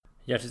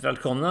Hjärtligt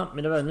välkomna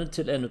mina vänner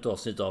till ännu ett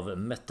avsnitt av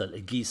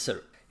Metal Geezer.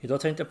 Idag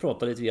tänkte jag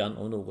prata lite grann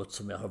om något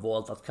som jag har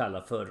valt att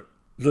kalla för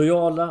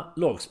lojala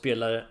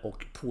lagspelare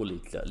och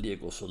pålitliga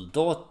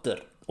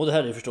legosoldater. Och det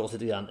här är förstås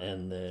lite grann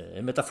en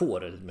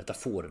metafor, eller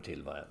metaforer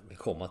till vad jag vill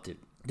komma till.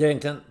 Det jag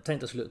egentligen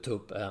tänkte jag skulle ta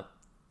upp är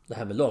det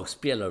här med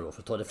lagspelare då,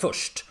 för att ta det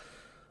först.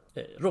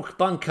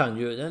 Rockband kan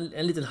ju,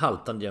 en liten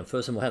haltande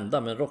jämförelse må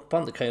hända, men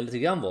rockband kan ju lite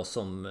grann vara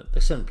som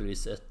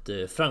exempelvis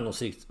ett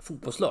framgångsrikt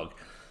fotbollslag.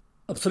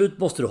 Absolut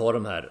måste du ha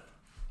de här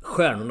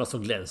stjärnorna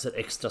som glänser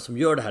extra, som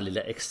gör det här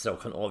lilla extra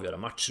och kan avgöra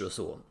matcher och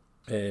så.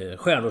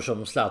 Stjärnor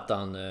som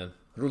Zlatan,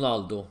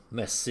 Ronaldo,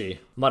 Messi,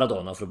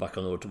 Maradona, för att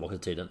backa några år tillbaka i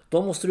tiden.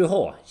 De måste du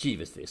ha,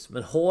 givetvis.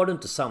 Men har du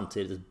inte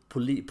samtidigt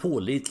ett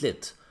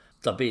pålitligt,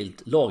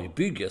 stabilt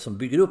lagbygge som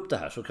bygger upp det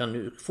här, så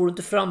får du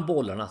inte fram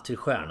bollarna till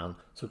stjärnan,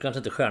 så kanske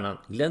inte stjärnan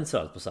glänser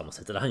allt på samma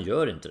sätt. Eller han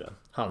gör inte det.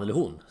 Han eller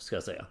hon, ska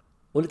jag säga.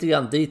 Och lite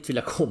grann dit vill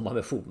jag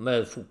komma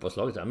med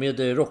fotbollslaget här.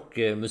 Med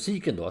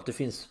rockmusiken då, att det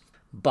finns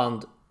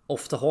band.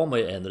 Ofta har man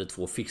ju en eller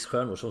två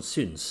fixstjärnor som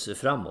syns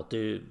framåt. Det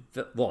är ju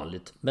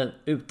vanligt. Men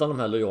utan de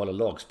här lojala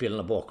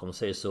lagspelarna bakom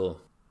sig så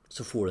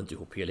får du inte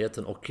ihop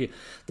helheten. Och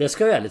det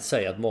ska jag ärligt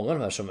säga att många av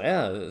de här som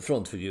är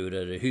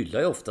frontfigurer hyllar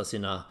ju ofta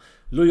sina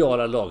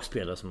lojala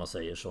lagspelare, som man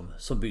säger,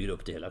 som bygger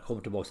upp det hela. Jag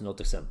kommer tillbaka till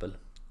något exempel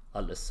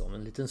alldeles om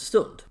en liten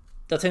stund.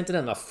 Jag tänkte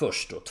nämna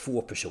först då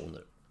 2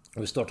 personer.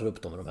 Om vi startar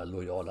upp dem med de här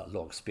lojala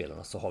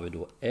lagspelarna, så har vi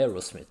då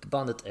Aerosmith.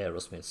 Bandet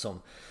Aerosmith som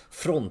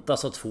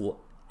frontas av 2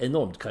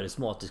 enormt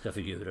karismatiska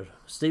figurer,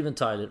 Steven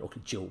Tyler och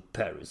Joe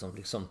Perry, som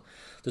liksom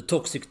The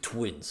Toxic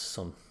Twins,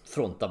 som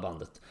frontar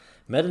bandet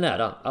med den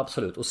äran,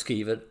 absolut, och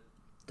skriver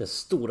den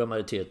stora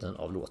majoriteten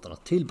av låtarna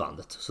till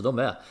bandet. Så de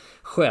är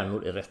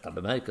stjärnor i rätta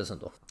bemärkelsen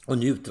då, och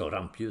njuter av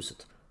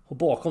rampljuset. Och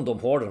bakom dem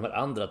har de här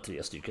andra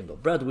 3 stycken då,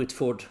 Brad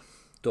Whitford,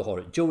 du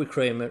har Joey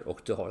Kramer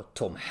och du har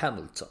Tom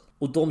Hamilton.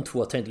 Och de 2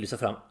 jag tänkte lyfta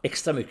fram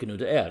extra mycket nu,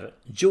 det är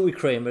Joey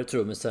Kramer,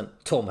 trummisen,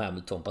 Tom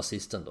Hamilton,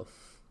 basisten då.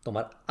 De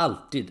har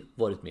alltid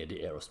varit med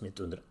i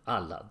Aerosmith under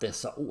alla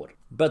dessa år.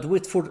 Brad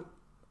Whitford,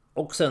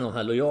 också en av de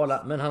här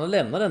lojala, men han har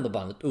lämnat ändå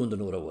bandet under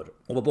några år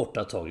och var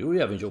borta ett tag. Jo,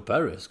 även Joe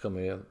Perry, ska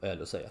man ju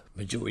ärligt säga.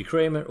 Men Joey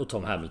Kramer och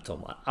Tom Hamilton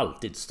har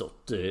alltid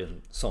stått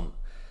som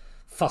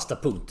fasta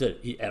punkter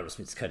i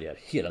Aerosmiths karriär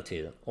hela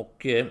tiden. Och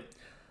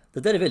det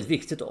där är väldigt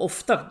viktigt, och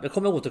ofta, jag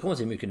kommer att återkomma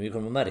till mycket nu, vi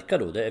kommer att märka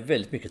då, det är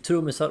väldigt mycket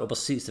trummisar och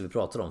basister vi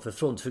pratar om. För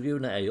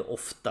frontfigurerna är ju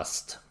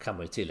oftast, kan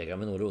man ju tillägga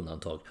med några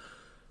undantag,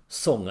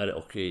 sångare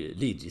och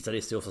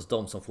leadgitarrister är oftast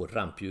de som får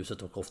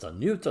rampljuset och ofta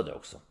njuter av det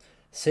också.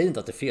 Säg inte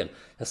att det är fel,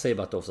 jag säger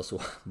bara att det är ofta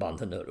så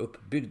banden är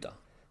uppbyggda.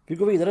 Vi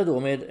går vidare då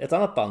med ett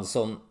annat band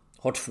som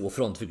har 2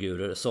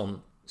 frontfigurer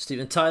som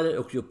Steven Tyler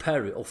och Joe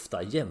Perry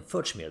ofta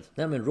jämförts med,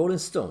 nämligen Rolling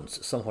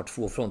Stones, som har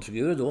 2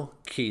 frontfigurer då,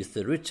 Keith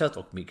Richards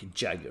och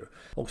Mick Jagger.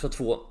 Också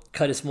 2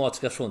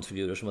 karismatiska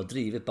frontfigurer som har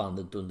drivit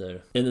bandet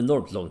under en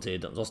enormt lång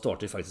tid. De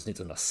startade faktiskt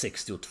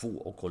 1962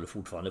 och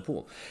håller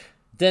på.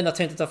 Den jag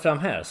tänkte ta fram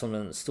här som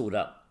den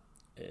stora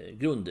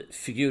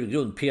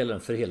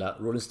grundpelaren för hela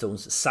Rolling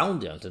Stones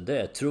sound egentligen, det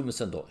är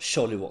trummisen då,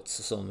 Charlie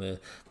Watts, som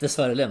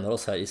dessvärre lämnar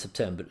oss här i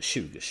september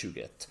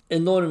 2021.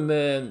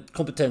 Enorm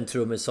kompetent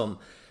trummis som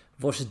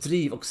vars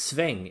driv och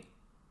sväng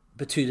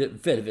betyder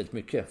väldigt, väldigt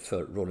mycket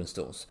för Rolling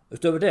Stones.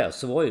 Utöver det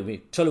så var ju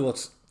Charlie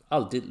Watts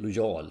alltid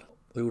lojal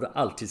och gjorde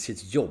alltid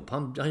sitt jobb.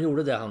 Han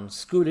gjorde det han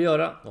skulle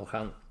göra, och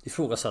han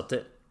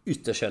ifrågasatte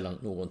ytterst sällan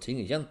någonting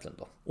egentligen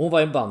då. Och hon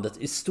var i bandet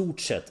i stort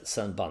sett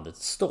sedan bandet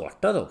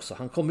startade också.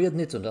 Han kom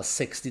med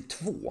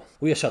 1962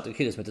 och ersatte en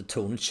kille som heter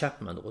Tony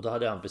Chapman då. Och då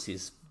hade han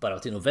precis bara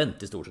varit in och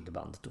vänt i stort sett i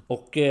bandet då.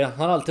 Och han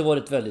har alltid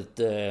varit väldigt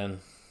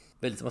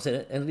man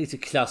säger, en lite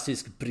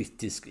klassisk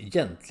brittisk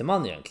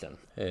gentleman egentligen.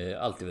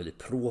 Alltid väldigt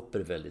proper,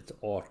 väldigt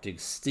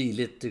artig,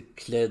 stiligt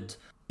klädd,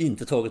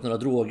 inte tagit några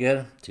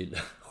droger, till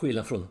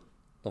skillnad från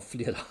de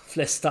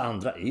flesta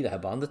andra i det här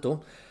bandet då.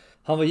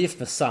 Han var gift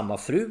med samma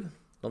fru.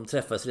 De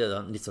träffades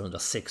redan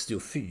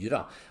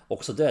 1964.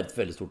 Också det är ett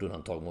väldigt stort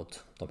undantag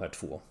mot de här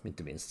 2,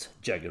 inte minst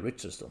Jagger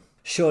Richards då.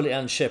 Shirley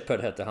Ann Shepard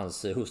hette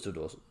hans hustru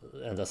då,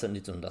 ända sedan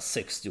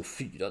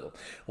 1964 då.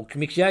 Och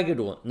Mick Jagger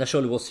då, när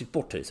Charlie Watts gick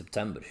bort här i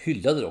september,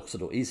 hyllade också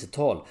då i sitt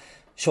tal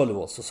Charlie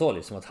Watts och sa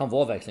liksom att han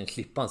var verkligen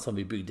klippan som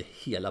vi byggde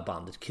hela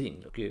bandet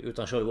kring. Och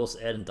utan Charlie Watts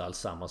är det inte alls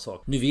samma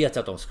sak. Nu vet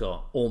jag att de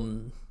ska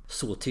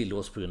så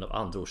tillåts på grund av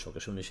andra orsaker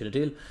som ni känner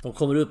till. De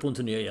kommer ut på en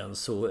turné igen,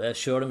 så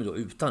kör de då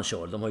utan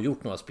Charlie. De har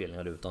gjort några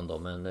spelningar utan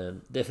dem,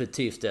 men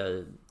definitivt är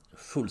jag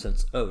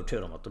fullständigt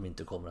övertygad om att de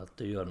inte kommer att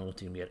göra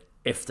någonting mer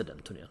efter den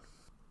turnén.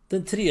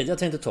 Den tredje jag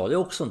tänkte ta, det är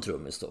också en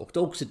trummis då, och det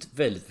är också ett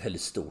väldigt,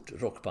 väldigt stort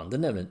rockband. Det är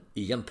nämligen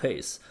Ian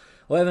Pace.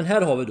 Och även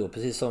här har vi då,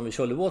 precis som i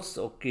Charlie Watts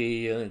och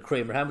i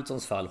Kramer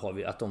Hamiltons fall, har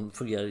vi att de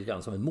fungerar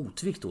grann som en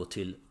motvikt då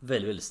till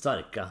väldigt, väldigt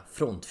starka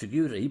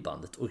frontfigurer i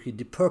bandet. Och i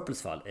Deep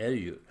Purples fall är det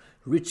ju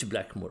Ritchie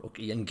Blackmore och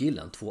Ian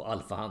Gillan, 2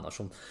 alfahannar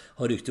som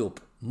har ryckt ihop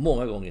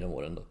många gånger genom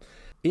åren då.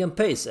 Ian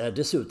Pace är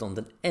dessutom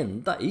den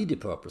enda i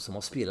Deep Purple som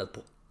har spelat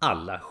på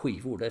alla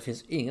skivor. Det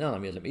finns ingen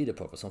annan medlem i Deep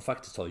Purple som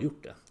faktiskt har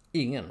gjort det.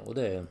 Ingen, och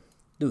det är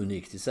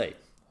unikt i sig.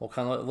 Och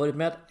han har varit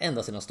med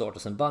ända sedan starten,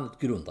 sedan bandet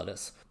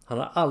grundades. Han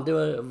har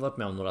aldrig varit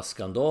med om några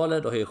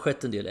skandaler. Det har ju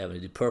skett en del även i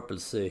Deep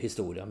Purples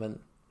historia. Men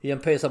Ian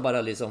Pace har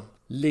bara liksom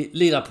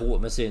lirat på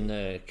med sin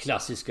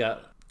klassiska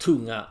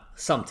tunga,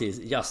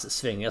 samtidigt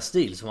jazzsvängiga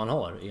stil som han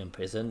har. Ian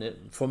Pace, en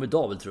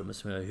formidabel trummis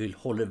som jag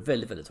håller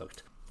väldigt, väldigt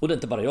högt. Och det är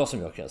inte bara jag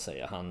som jag kan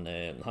säga. Han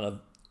har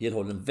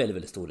erhållit en väldigt,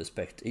 väldigt stor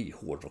respekt i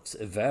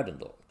hårdrocksvärlden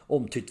då.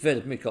 Omtyckt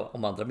väldigt mycket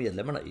om andra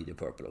medlemmarna i Deep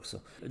Purple också.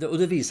 Och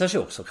det visar sig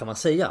också, kan man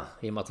säga,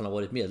 i och med att han har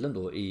varit medlem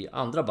då i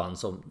andra band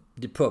som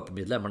Deep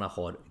Purple-medlemmarna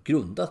har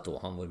grundat då.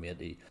 Han var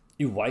med i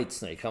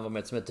Whitesnake, han var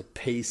med som heter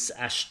Pace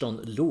Ashton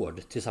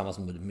Lord tillsammans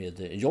med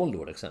John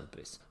Lord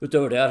exempelvis.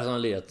 Utöver det har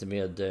han legat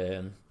med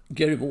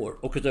Gary Moore,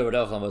 och utöver det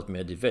har han varit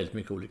med i väldigt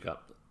mycket olika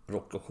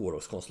rock- och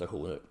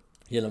hårdrockskonstellationer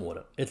genom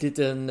åren. Ett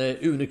liten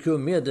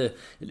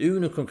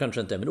unikum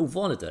kanske inte är, men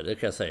ovanligt är det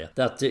kan jag säga.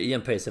 Det är att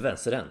Ian Pace är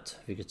vänsterhänt,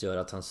 vilket gör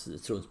att hans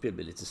trumspel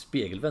blir lite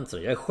spegelvänt.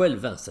 Jag är själv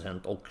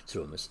vänsterhänt och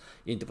trummis,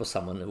 inte på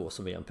samma nivå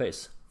som Ian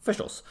Pace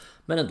förstås,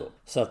 men ändå.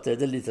 Så att det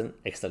är en liten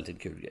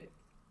kul grej.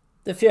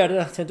 Den fjärde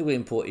jag tänkte gå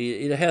in på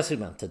i det här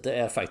segmentet, det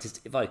är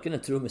faktiskt varken en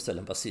trummis eller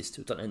en basist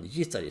utan en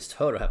gitarrist,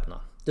 hör och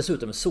häpna.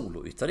 Dessutom en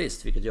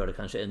sologitarrist, vilket gör det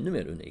kanske ännu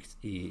mer unikt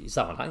i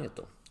sammanhanget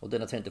då. Och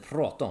den jag tänkte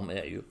prata om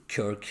är ju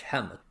Kirk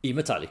Hammett i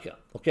Metallica.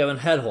 Och även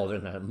här har vi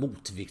den här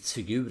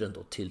motviktsfiguren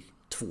då till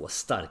två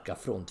starka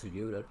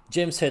frontfigurer.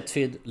 James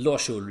Hetfield,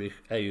 Lars Ulrich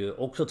är ju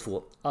också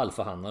två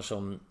alfahannar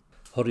som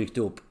har ryckt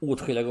upp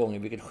åtskilliga gånger,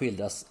 vilket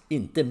skildras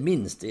inte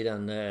minst i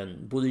den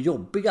både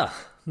jobbiga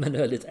men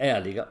väldigt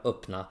ärliga,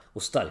 öppna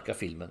och starka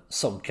filmen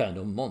Some Kind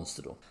of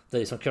Monster då. Där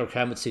liksom Kirk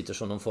Hammett sitter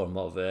som någon form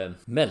av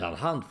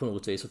mellanhand på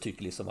något vis och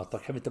tycker liksom att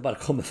man kan inte bara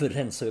komma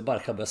överens så vi bara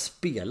kan börja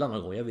spela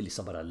någon gång. Jag vill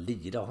liksom bara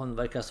lira. Och han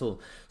verkar så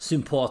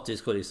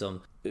sympatisk och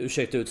liksom,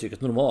 ursäkta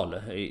uttrycket, normal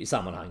i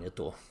sammanhanget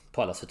då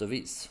på alla sätt och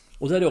vis.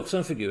 Och det är också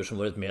en figur som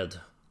varit med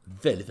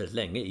väldigt, väldigt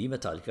länge i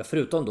Metallica.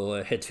 Förutom då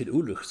Hetfield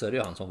Ulrich så är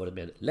det han som varit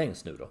med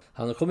längst nu då.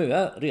 Han har kommit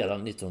med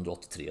redan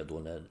 1983 då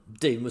när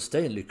Dave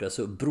Mustaine lyckades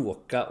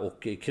bråka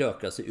och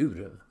kröka sig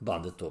ur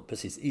bandet då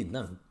precis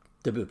innan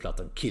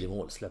debutplattan Kill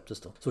 'Em All släpptes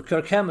då. Så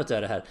Kirk Hammett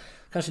är det här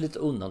kanske lite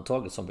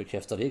undantaget som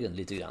bekräftar regeln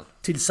lite grann.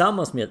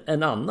 Tillsammans med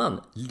en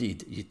annan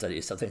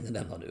lead-gitarrist jag tänkte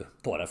nämna nu,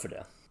 bara för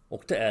det.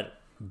 Och det är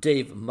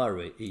Dave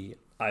Murray i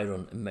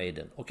Iron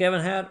Maiden. Och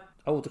även här,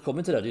 jag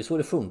återkommer till det. Det är så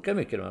det funkar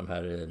mycket med de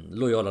här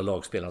lojala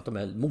lagspelarna. Att de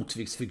är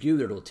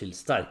motviktsfigurer då till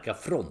starka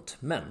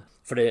frontmän.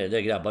 För det är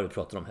grabbar vi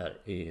pratar om här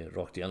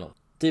rakt igenom.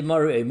 Dave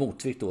Murray är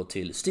motvikt då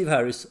till Steve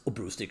Harris och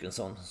Bruce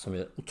Dickinson. Som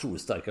är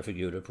otroligt starka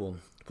figurer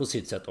på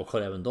sitt sätt. Och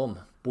har även de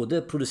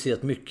både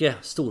producerat mycket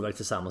storverk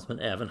tillsammans men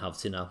även haft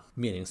sina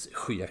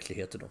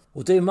meningsskiljaktigheter då.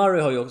 Och Dave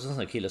Murray har ju också en sån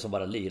här kille som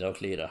bara lirar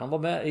och lirar. Han var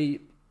med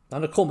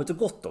han har kommit och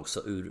gått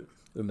också ur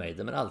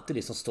Maiden. Men alltid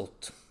liksom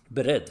stått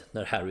beredd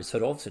när Harris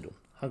hör av sig då.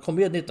 Han kom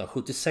med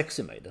 1976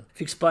 i Maiden,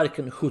 fick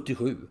sparken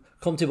 77,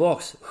 kom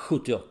tillbaks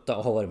 78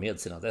 och har varit med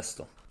sedan dess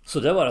då. Så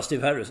det var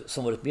Steve Harris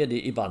som varit med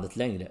i bandet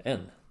längre än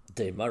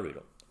Dave Murray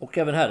då. Och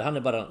även här, han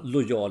är bara en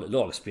lojal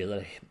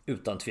lagspelare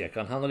utan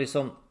tvekan. Han har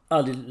liksom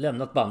aldrig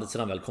lämnat bandet sedan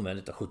han väl kom med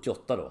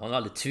 1978 då. Han har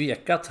aldrig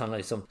tvekat, han har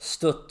liksom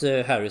stött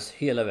Harris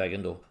hela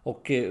vägen då.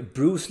 Och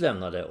Bruce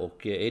lämnade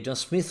och Adrian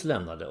Smith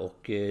lämnade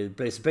och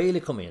Blaze Bayley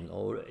kom in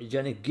och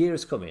Jenny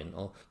Gears kom in.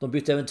 Och de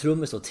bytte även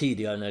trummis då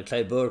tidigare när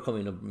Clive Burr kom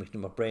in och Mick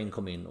McBrain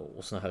kom in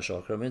och såna här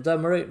saker. Men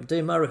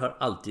Dave Murray har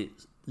alltid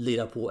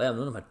lirat på även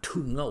under de här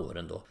tunga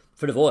åren då.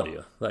 För det var det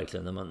ju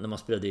verkligen när man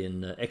spelade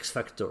in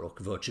X-Factor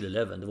och Virtual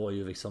Eleven. Det var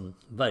ju liksom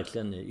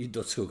verkligen i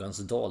dödsskuggans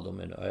dal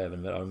då,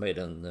 även med Iron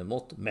Maiden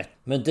mått mätt.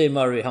 Men Dave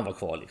Murray, han var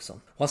kvar liksom.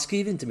 Och han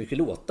skriver inte mycket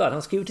låtar.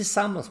 Han skriver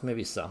tillsammans med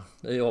vissa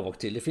av och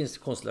till. Det finns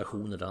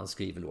konstellationer där han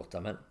skriver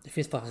låtar. Men det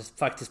finns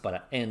faktiskt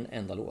bara en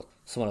enda låt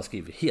som han har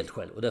skrivit helt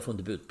själv. Och det är från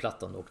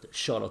debutplattan och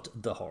Charlotte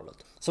the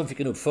Harlot. Som fick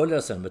en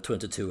uppföljare sen med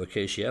 22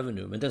 Acacia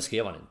Avenue. Men den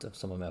skrev han inte,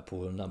 som var med på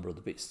Number of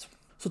the Beast.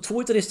 Så två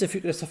gitarrister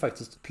fick jag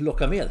faktiskt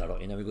plocka med här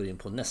då innan vi går in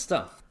på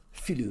nästa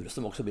filur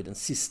som också blir den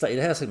sista i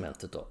det här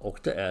segmentet då. Och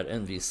det är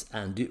en viss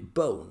Andy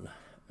Bone.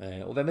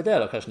 Och vem är det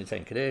då kanske ni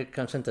tänker? Det är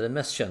kanske inte den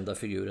mest kända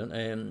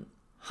figuren.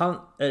 Han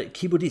är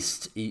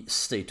keyboardist i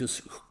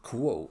Status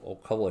Quo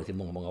och har varit i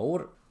många, många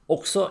år.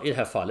 Också i det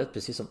här fallet,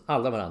 precis som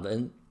alla varandra,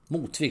 en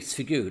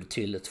motviktsfigur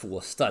till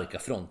två starka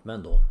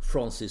frontmän då.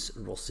 Francis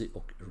Rossi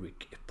och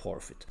Rick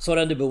Parfitt. Så har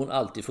Andy Bone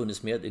alltid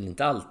funnits med,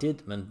 inte alltid,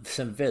 men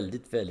sen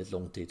väldigt, väldigt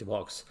lång tid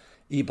tillbaks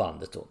i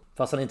bandet då.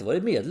 Fast han inte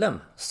varit medlem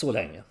så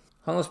länge.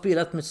 Han har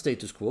spelat med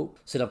Status Quo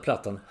sedan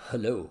plattan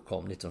Hello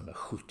kom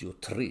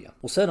 1973.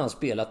 Och sen har han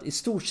spelat i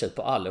stort sett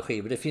på alla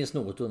skivor. Det finns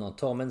något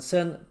undantag, men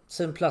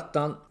sen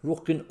plattan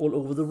Rockin' All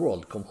Over the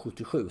World kom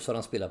 77 så har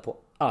han spelat på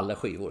alla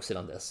skivor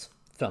sedan dess.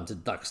 Fram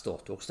till dags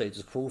dato. Och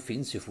Status Quo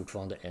finns ju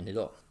fortfarande än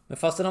idag. Men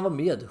fast han var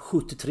med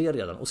 73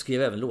 redan och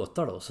skrev även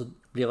låtar då, så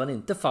blev han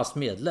inte fast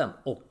medlem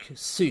och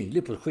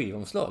synlig på ett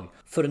skivomslag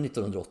förrän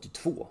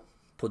 1982.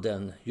 På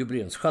den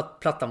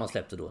jubileumsplatta man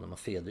släppte då när man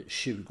firade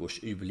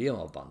 20-årsjubileum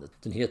av bandet.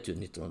 Den heter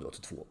ju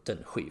 1982, den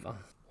skivan.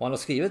 Och han har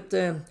skrivit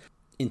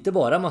inte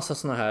bara massa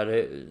såna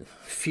här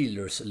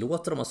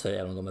fillers-låtar om man säger,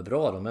 även om de är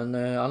bra då. Men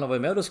han har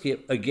varit med och skrev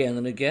Again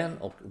and Again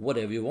och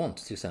Whatever You Want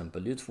till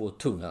exempel. Det är ju 2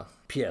 tunga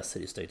pjäser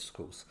i Status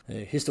Quos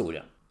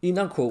historia.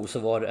 Innan Quo så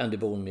var Andy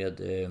Boone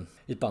med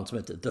ett band som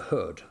heter The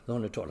Herd. Det har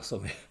ni talat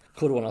om i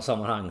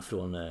coronasammanhang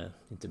från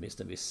inte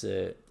minst en viss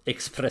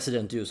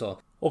ex-president i USA.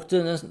 Och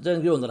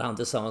den grundade han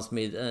tillsammans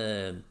med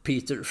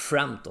Peter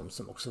Frampton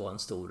som också var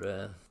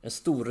en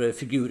stor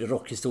figur i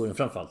rockhistorien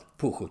framförallt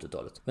på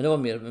 70-talet. Men det var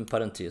mer en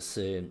parentes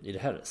i det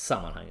här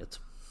sammanhanget.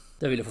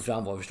 Det jag ville få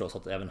fram var förstås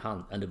att även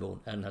han, Andy Boone,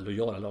 är den här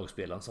lojala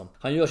lagspelaren som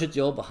han gör sitt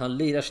jobb, han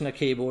lirar sina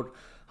keyboard,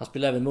 han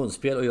spelar även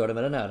munspel och gör det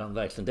med den äran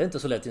verkligen. Det är inte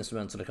så lätt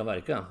instrument som det kan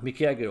verka.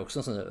 Mick Jagger är också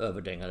en sån där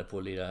överdängare på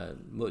att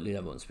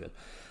lira munspel.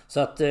 Så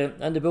att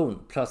Andy Boone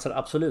platsar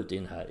absolut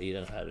in här i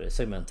det här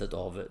segmentet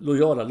av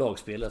lojala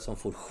lagspelare som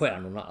får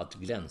stjärnorna att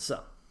glänsa.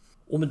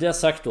 Och med det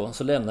sagt då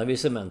så lämnar vi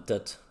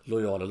segmentet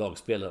lojala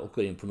lagspelare och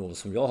går in på något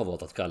som jag har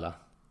valt att kalla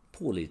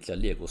pålitliga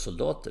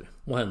legosoldater.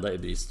 Måhända i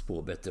brist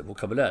på bättre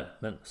vokabulär,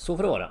 men så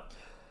får det vara.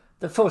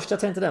 Den första jag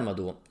tänkte nämna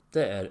då,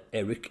 det är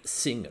Eric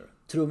Singer,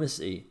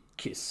 trummis i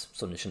Kiss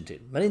som ni känner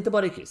till. Men inte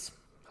bara i Kiss.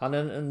 Han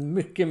är en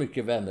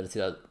mycket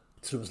välmeriterad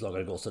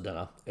trumslagare,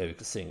 denna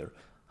Eric Singer.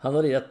 Han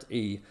har lirat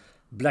i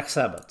Black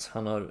Sabbath.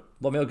 Han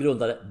var med och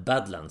grundade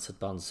Badlands, ett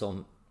band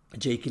som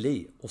Jake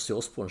Lee, Ozzy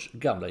Osbournes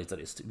gamla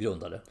gitarrist,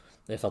 grundade.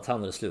 Det är för att han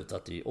hade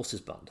slutat i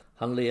Ozzys band.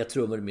 Han har lirat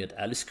trummor med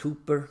Alice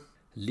Cooper,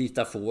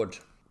 Lita Ford,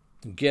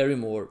 Gary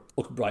Moore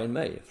och Brian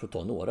May, för att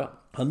ta några.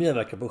 Han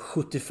medverkar på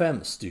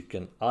 75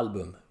 stycken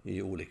album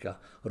i olika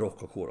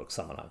rock- och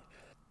hårdrock-sammanhang.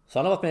 Så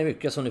han har varit med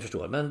mycket som ni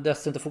förstår. Men det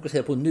jag inte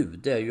fokuserar på nu,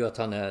 det är ju att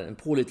han är en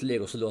pålitlig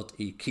legosoldat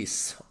i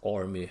Kiss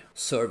Army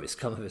Service,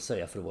 kan man väl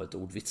säga för att vara ett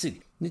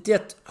ordvitsig.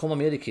 91 kom han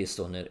med i Kiss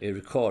då när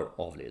Eric Carr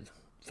avled.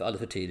 För alldeles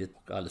för tidigt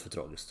och alldeles för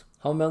tragiskt.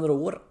 Han var med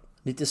några år.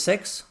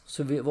 96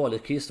 så valde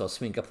Kiss då att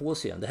sminka på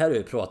sig igen. Det här har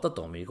jag ju pratat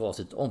om i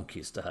avsnittet om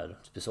Kiss, det här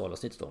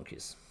specialavsnittet om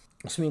Kiss.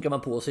 Och sminkar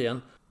man på sig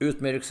igen.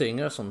 Ut med Eric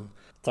Singer som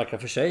tackar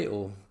för sig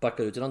och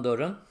backar ut genom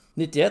dörren.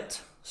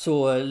 91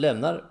 så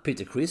lämnar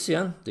Peter Criss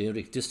igen. Det är en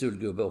riktig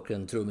stulgubbe och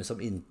en trummis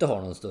som inte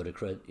har någon större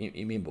cred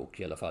i min bok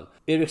i alla fall.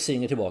 Eric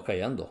Singer tillbaka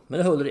igen då. Men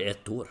det håller i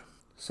 1 år.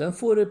 Sen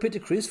får Peter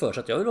Criss för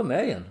sig att jag vill vara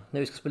med igen när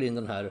vi ska spela in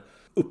den här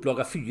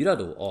upplaga 4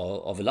 då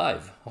av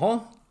Live. Jaha,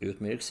 ut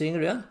med Eric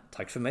Singer igen.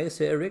 Tack för mig,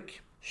 säger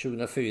Eric.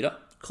 2004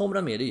 kommer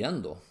han med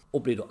igen då.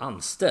 Och blir då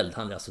anställd.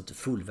 Han är alltså inte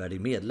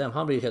fullvärdig medlem.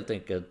 Han blir helt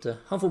enkelt,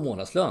 han får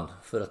månadslön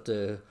för att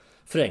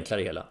förenkla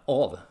det hela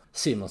av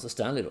Simmons och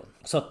Stanley då.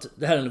 Så att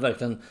det här är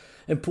verkligen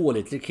en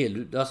pålitlig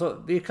kill.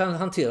 Alltså vi kan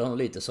hantera honom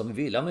lite som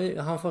vi vill. Ja, men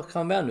han får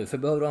komma med nu för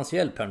behöver hans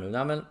hjälp här nu.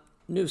 Nej, men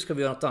nu ska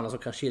vi göra något annat som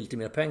kanske ger lite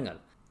mer pengar.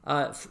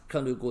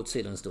 Kan du gå åt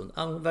sidan en stund?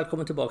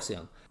 Välkommen tillbaka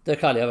igen. Det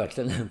kallar jag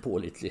verkligen en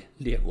pålitlig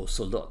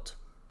legosoldat.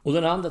 Och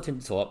den andra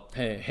tänkte ta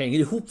hänger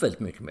ihop väldigt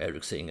mycket med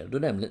Eric Singer. Då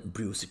nämligen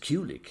Bruce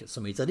Kulick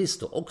som är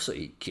gitarrist då också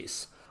i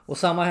Kiss. Och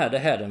samma här, det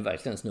här är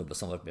verkligen en snubbe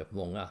som varit med på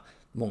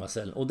många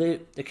ställen. Och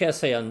det kan jag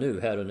säga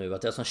nu, här och nu,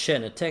 att det som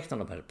kännetecknar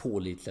de här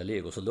pålitliga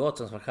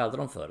legosoldaterna som man kallar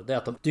dem för, det är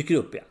att de dyker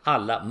upp i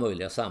alla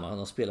möjliga sammanhang.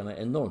 De spelar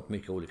med enormt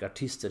mycket olika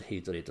artister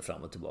hit och dit och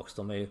fram och tillbaka.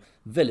 De är ju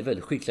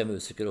väldigt skickliga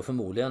musiker och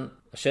förmodligen,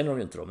 jag känner dem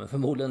ju inte då, men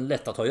förmodligen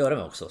lätt att ha att göra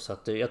med också. Så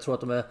att jag tror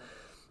att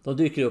de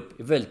dyker upp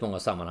i väldigt många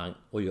sammanhang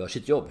och gör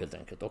sitt jobb helt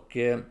enkelt. Och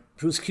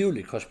Bruce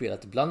Kulick har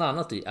spelat bland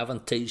annat i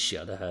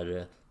Avantasia, det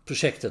här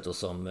projektet då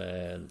som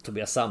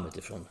Tobias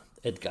Sammet från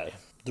Edguy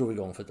drog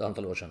igång för ett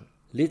antal år sedan.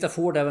 Lita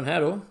Ford även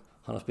här då.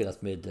 Han har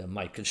spelat med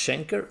Michael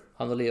Schenker.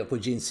 Han har levat på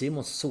Gene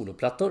Simmons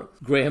soloplattor.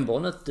 Graham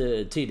Bonnet,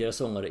 tidigare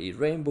sångare i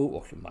Rainbow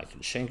och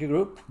Michael Schenker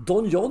Group.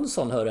 Don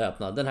Johnson, hör och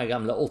häpna, den här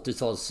gamla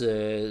 80-tals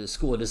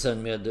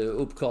skådisen med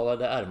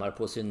uppkavade ärmar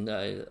på sin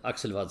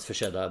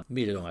axelvaddsförsedda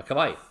midjelånga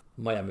kavaj.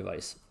 Miami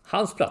Vice.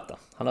 Hans platta.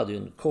 Han hade ju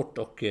en kort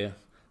och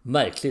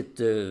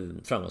märkligt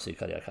framgångsrik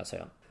karriär kan jag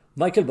säga.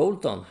 Michael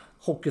Bolton,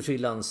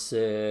 hockeyfrillans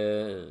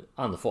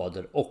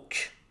anfader och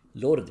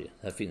Lordi,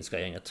 det här finska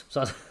gänget.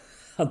 Så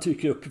han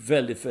dyker upp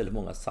väldigt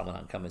många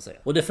sammanhang kan man säga.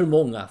 Och det är för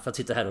många för att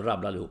sitta här och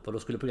rabbla allihop. Och då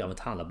skulle programmet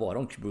handla bara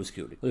om Bruce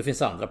Kulick. Och det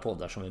finns andra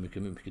poddar som är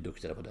mycket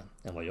duktigare på det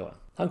än vad jag är.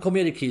 Han kom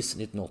med i Kiss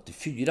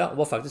 1984 och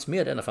var faktiskt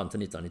med ända fram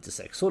till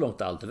 1996. Så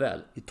långt allt väl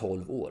i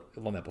 12 år.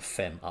 Och var med på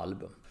 5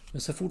 album.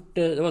 Men så fort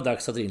det var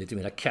dags att dra in lite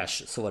mer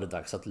cash så var det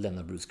dags att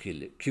lämna Bruce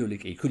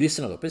Kulick i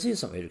kulisserna då. Precis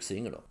som Eric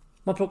Singer då.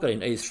 Man plockar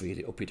in Ace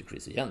Frehley och Peter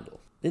Criss igen då.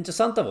 Det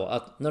intressanta var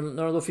att när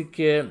de då fick,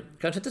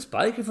 kanske inte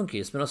sparken från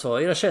Kiss, men de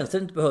sa era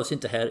tjänster behövs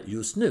inte här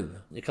just nu.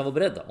 Ni kan vara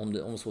beredda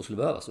om så skulle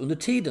behövas. Under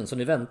tiden som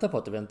ni väntar på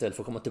att eventuellt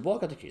få komma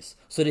tillbaka till Kiss.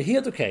 Så det är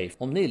helt okej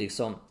om ni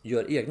liksom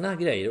gör egna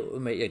grejer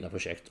med egna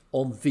projekt.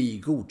 Om vi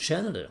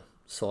godkänner det,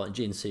 sa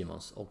Gene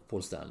Simmons och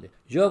Paul Stanley.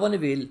 Gör vad ni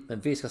vill, men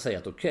vi ska säga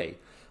att okej.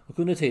 Och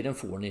under tiden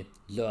får ni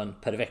lön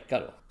per vecka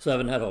då. Så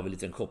även här har vi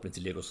lite en koppling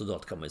till Lego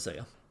Soldat kan man ju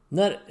säga.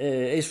 När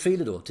Ace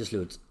Frehley då till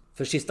slut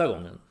för sista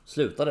gången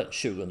slutade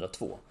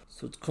 2002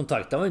 så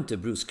kontaktade man inte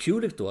Bruce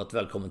Kulick då att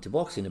välkommen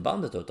tillbaka in i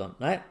bandet utan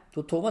nej,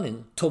 då tog man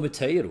in Tommy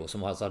Thayer då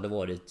som alltså hade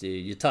varit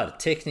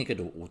gitarrtekniker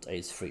då åt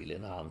Ace Frehley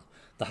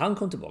när Där han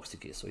kom tillbaka till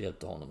Kiss och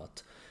hjälpte honom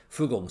att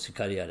få igång sin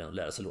karriär och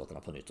lära sig låtarna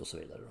på nytt och så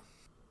vidare.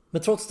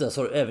 Men trots det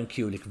så har även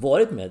Kulick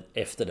varit med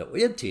efter det och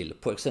hjälpt till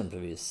på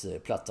exempelvis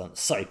plattan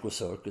Psycho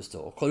Circus då,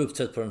 och har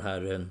uppträtt på den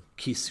här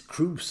Kiss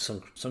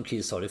Cruise som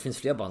Kiss har. Det finns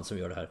flera band som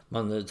gör det här.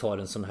 Man tar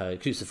en sån här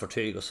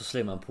kryssfartyg och så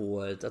slänger man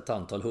på ett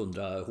antal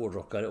 100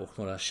 hårdrockare och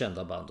några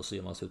kända band och så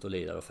ger man sig ut och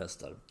lirar och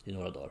festar i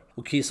några dagar.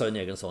 Och Kiss har en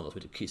egen sån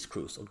som heter Kiss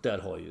Cruise och där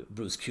har ju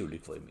Bruce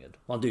Kulick varit med.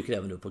 Och han dyker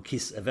även upp på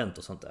Kiss-event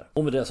och sånt där.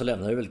 Och med det så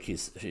lämnar vi väl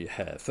Kiss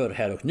för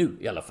här och nu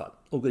i alla fall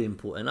och går in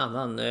på en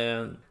annan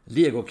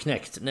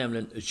legoknäckt,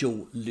 nämligen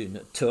Joe Lynn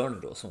Turner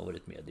då, som har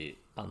varit med i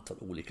antal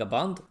olika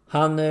band.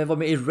 Han var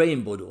med i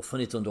Rainbow då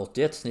från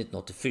 1981 till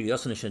 1984,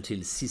 så ni känner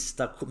till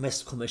sista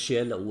mest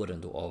kommersiella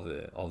åren då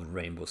av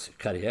Rainbows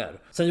karriär.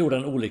 Sen gjorde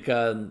han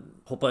olika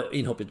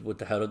inhopp på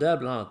det här och där,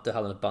 bland annat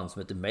hade han ett band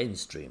som heter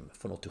Mainstream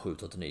från 87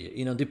 till 89.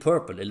 Innan Deep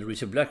Purple, eller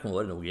Richard Blackmore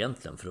var det nog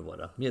egentligen för att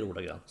vara mer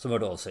ordagrant, som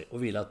hörde av sig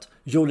och ville att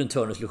Joe Lynn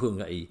Turner skulle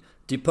sjunga i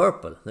Deep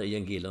Purple när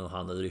Ian Gillan och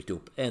han hade ryckt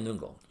upp ännu en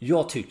gång.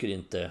 Jag tycker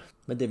inte,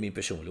 men det är min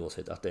personliga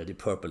åsikt, att det är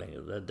Deep Purple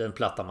längre. Den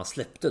plattan man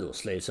släppte då,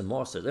 Slaves and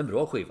Masters, det är en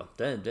bra skiva.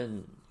 Ja,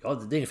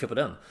 det är inget fel på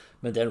den,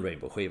 men det är en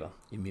Rainbow-skiva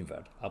i min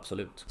värld,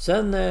 absolut.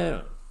 Sen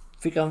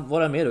fick han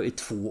vara med då i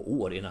 2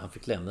 år innan han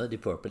fick lämna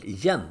Deep Purple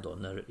igen då,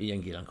 när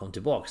Ian Gillan kom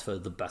tillbaks för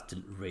The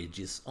Battle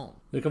Rages On.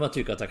 Nu kan man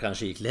tycka att han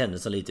kanske gick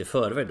händelsen lite i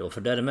förväg då,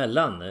 för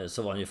däremellan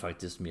så var han ju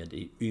faktiskt med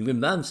i Yngwie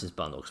Malmsteens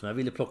band också. Men jag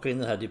ville plocka in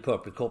den här Deep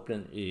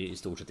Purple-kopplingen i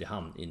stort sett i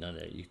hamn innan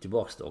jag gick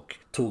tillbaks då, och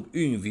tog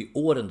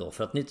Yngwie-åren då,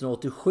 för att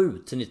 1987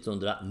 till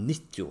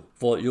 1990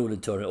 var Joe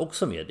Lynn Turner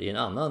också med i en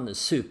annan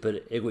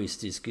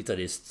superegoistisk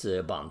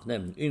gitarristband,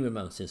 nämligen Yngwie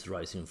Malmsteens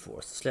Rising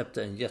Force.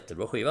 Släppte en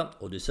jättebra skiva,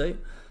 Odyssey,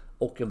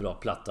 och en bra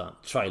platta,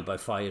 Trial by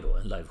Fire då,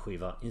 en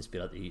liveskiva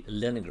inspelad i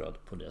Leningrad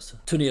på deras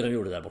turné de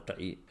gjorde där borta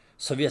i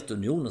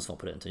Sovjetunionen som var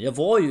på den tiden. Jag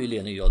var ju i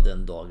Leningrad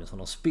den dagen som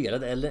de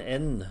spelade, eller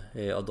en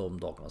av de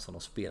dagarna som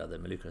de spelade,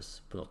 men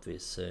lyckades på något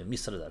vis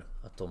missa det där,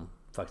 att de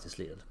faktiskt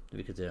led.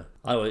 Vilket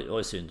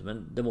var synd,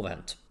 men det må vara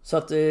hänt. Så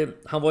att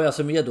han var ju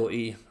alltså med då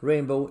i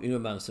Rainbow, Yngwie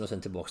Malmsteen och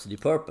sen tillbaka till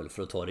Deep Purple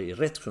för att ta det i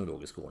rätt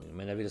kronologisk ordning.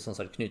 Men jag ville som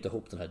sagt knyta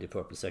ihop den här Deep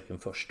Purple-säcken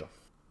först då.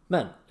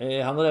 Men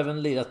han har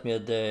även lirat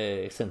med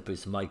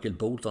exempelvis Michael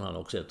Bolton, han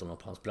har också ett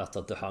av hans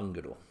platta The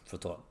Hunger då, för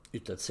att ta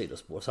ytterligare ett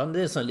sidospår. Så han är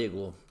en sån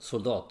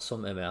Lego-soldat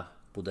som är med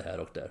både här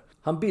och där.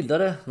 Han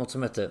bildade något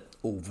som heter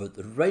Over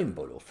the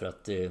Rainbow då, för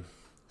att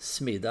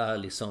smida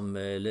liksom,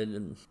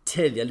 eller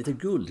tälja lite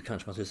guld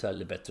kanske man skulle säga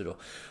lite bättre då,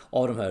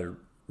 av de här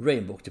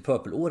Rainbow till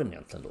Purple-åren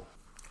egentligen då.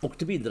 Och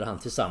det bildade han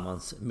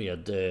tillsammans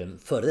med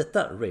före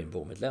detta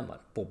Rainbow-medlemmar,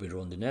 Bobby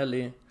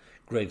Rondinelli,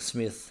 Greg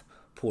Smith,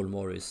 Paul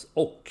Morris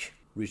och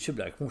Richard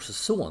Blackmores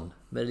son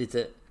med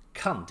lite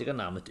kantiga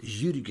namnet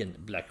Jürgen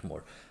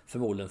Blackmore.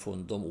 Förmodligen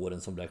från de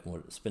åren som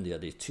Blackmore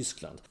spenderade i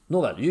Tyskland.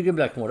 Nåväl, Jürgen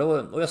Blackmore,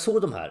 och jag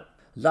såg de här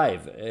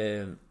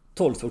live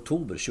 12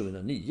 oktober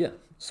 2009.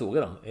 Såg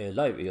jag dem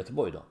live i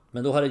Göteborg då.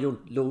 Men då hade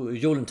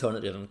Joe Lynn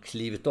Turner redan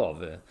klivit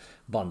av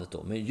bandet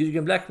då. Men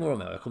Jürgen Blackmore var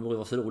med. Jag kommer ihåg det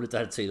var så roligt, det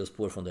här är ett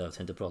sidospår från det jag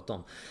tänkte prata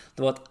om.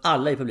 Det var att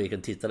alla i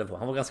publiken tittade på.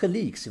 Han var ganska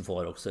lik sin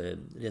far också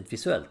rent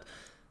visuellt.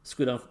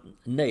 Skulle han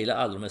naila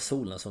alla de här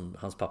solerna som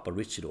hans pappa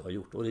Richie då har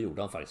gjort. Och det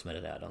gjorde han faktiskt med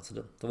den här. Så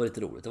det var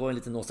lite roligt. Det var en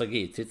liten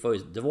nostalgi.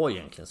 Det var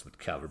egentligen som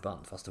ett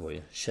coverband, fast det var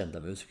ju kända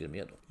musiker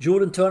med då. Joe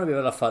Lynn Turner blev i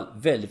alla fall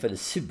väldigt,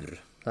 väldigt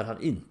sur när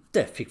han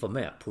inte fick vara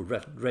med på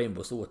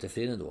Rainbows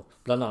återförening då.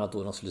 Bland annat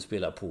då de skulle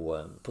spela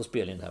på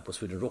spelningen här på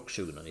Sweden Rock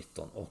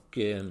 2019. Och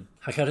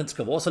han kanske inte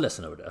ska vara så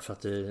ledsen över det. För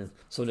att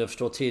som jag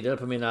förstått tidigare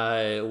på mina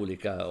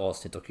olika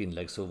avsnitt och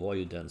inlägg så var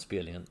ju den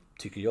spelningen,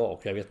 tycker jag, och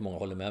jag vet många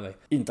håller med mig,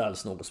 inte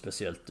alls något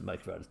speciellt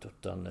märkvärdigt,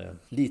 utan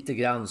lite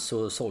grann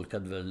så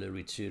solkade väl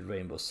Richie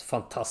Rainbows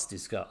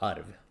fantastiska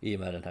arv i och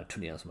med den här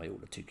turnén som han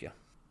gjorde, tycker jag.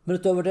 Men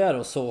utöver det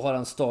då så har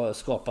han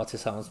skapat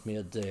tillsammans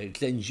med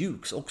Glenn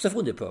Hughes också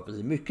från Deep Purple. Det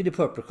är mycket Deep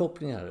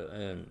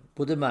Purple-kopplingar.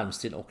 Både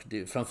Malmsteen och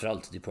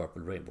framförallt Deep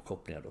Purple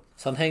Rainbow-kopplingar då.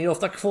 Så han hänger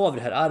ofta kvar vid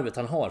det här arvet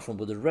han har från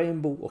både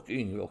Rainbow och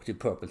Yngwie och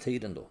Deep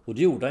Purple-tiden då. Och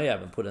det gjorde han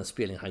även på den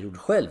spelning han gjorde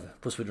själv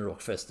på Sweden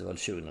Rock Festival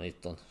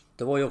 2019.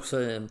 Det var ju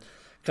också en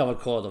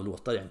kavalkad av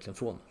låtar egentligen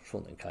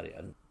från den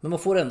karriären. Men man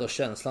får ändå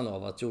känslan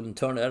av att Joe Lynn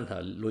Turner är den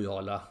här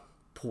lojala,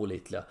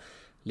 pålitliga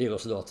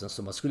legosoldaten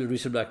som att skulle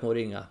Richard Blackmore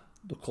ringa,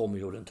 då kommer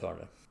Joe Lynn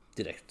Turner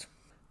direkt.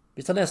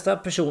 Vi tar nästa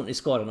person i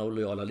skaran av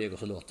lojala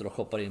legosoldater och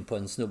hoppar in på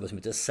en snubbe som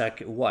heter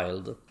Zakk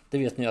Wylde. Det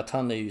vet ni att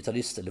han är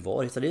gitarrist, eller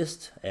var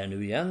gitarrist, är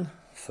nu igen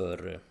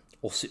för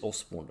Ozzy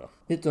Osbourne.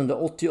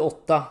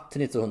 1988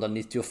 till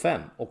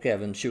 1995 och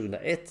även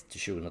 2001 till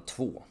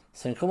 2002.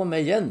 Sen kom han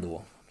med igen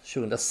då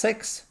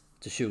 2006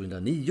 till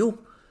 2009.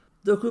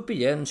 Dök upp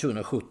igen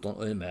 2017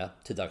 och är med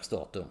till dags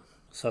datum.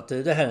 Så att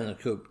det här är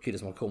en kille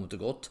som har kommit och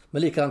gått.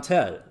 Men likadant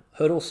här.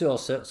 Hör Ozzy av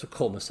sig så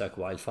kommer Zakk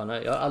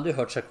Wylde. Jag har aldrig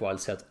hört Zakk Wylde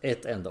säga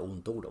ett enda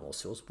ont ord om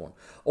Ozzy Osbourne.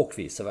 Och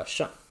vice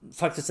versa.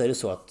 Faktiskt är det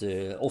så att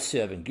Ozzy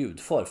är även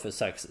gudfar för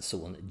Zacks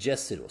son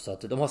Jesse då. Så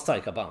att de har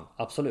starka band,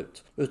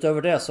 absolut.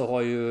 Utöver det så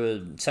har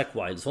ju Zakk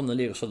Wylde, som den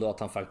legosoldat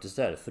han faktiskt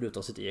är,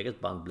 förutom sitt eget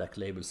band Black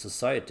Label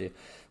Society,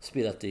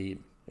 spelat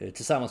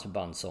tillsammans med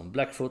band som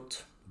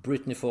Blackfoot,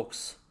 Britney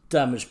Fox,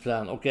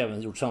 Damageplan och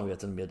även gjort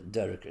samarbeten med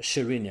Derek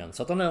Sherinian.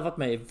 Så att han har varit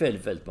med i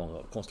väldigt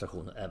många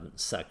konstellationer, även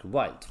Zakk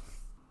Wylde.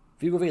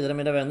 Vi går vidare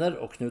mina vänner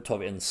och nu tar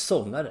vi en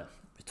sångare.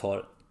 Vi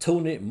tar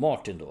Tony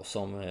Martin då,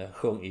 som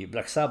sjöng i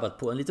Black Sabbath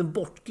på en liten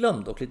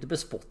bortglömd och lite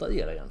bespottad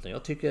era egentligen.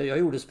 Jag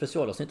gjorde ett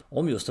specialavsnitt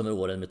om just de här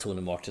åren med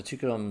Tony Martin. Jag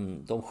tycker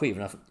de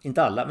skivorna,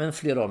 inte alla men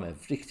flera av dem är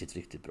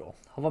riktigt bra.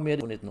 Han var med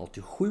från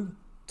 1987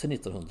 till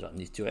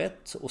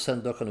 1991 och sen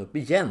dök han upp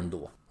igen då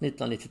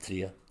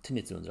 1993 till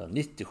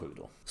 1997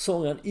 då.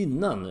 Sångaren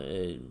innan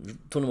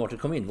Tony Martin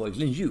kom in var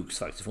Glenn Hughes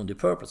faktiskt från The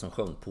Purple som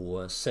sjöng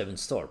på Seven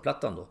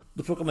Star-plattan då.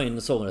 Då plockade man in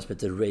en sångare som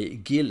heter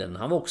Ray Gillen.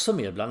 Han var också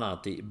med bland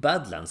annat i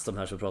Badlands, de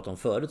här som vi pratade om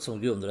förut,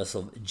 som grundades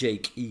av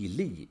Jake E.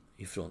 Lee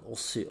ifrån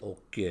Ozzy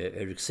och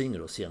Eric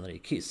Singer och senare i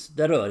Kiss.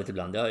 Det rör det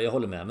ibland, jag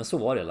håller med, men så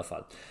var det i alla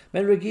fall.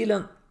 Men Ray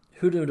Gillen,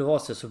 hur det var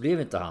så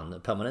blev inte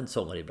han permanent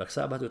sångare i Black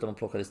Sabbath utan man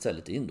plockade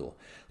istället in då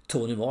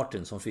Tony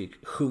Martin som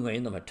fick sjunga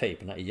in de här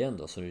tejperna igen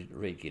då som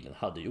Ray Gillen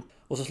hade gjort.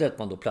 Och så släppte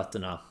man då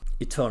plattorna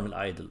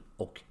Eternal Idol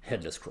och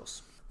Headless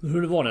Cross. Men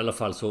hur det var i alla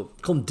fall så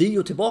kom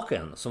Dio tillbaka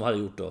igen som hade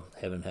gjort då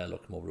Heaven, Hell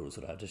och Mob Rules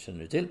och det här, det känner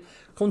ni till.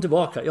 Kom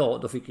tillbaka, ja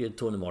då fick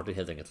Tony Martin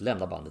helt enkelt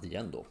lämna bandet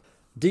igen då.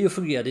 Dio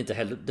fungerade inte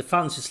heller, det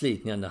fanns ju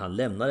slitningar när han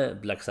lämnade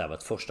Black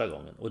Sabbath första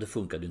gången och det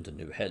funkade ju inte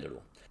nu heller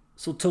då.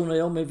 Så tonade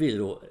jag mig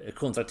vidare och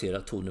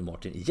kontrakterade Tony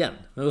Martin igen.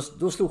 Men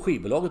då slog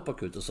skivbolaget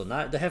bakut och sa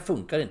nej, det här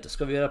funkar inte.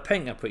 Ska vi göra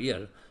pengar på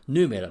er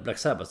numera Black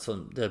Sabbath,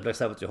 som det Black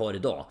Sabbath vi har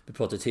idag, vi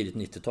pratar tidigt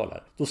 90-tal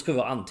här, då ska vi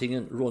ha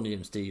antingen Ronny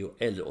James Dio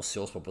eller Ozzy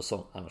Osbourne på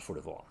sång, annars får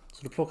det vara.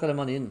 Så då plockade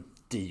man in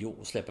Dio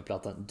och släpper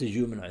plattan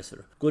Dehumanizer.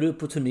 Går ut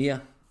på turné.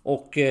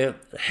 Och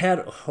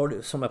här har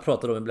det, som jag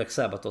pratade om i Black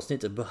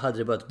Sabbath-avsnittet, hade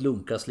det börjat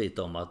glunkas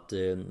lite om att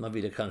man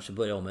ville kanske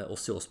börja om med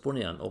Ozzy Osbourne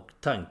igen. Och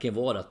tanken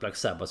var att Black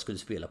Sabbath skulle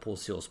spela på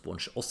Ozzy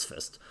Osbournes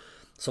Ozzfest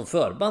som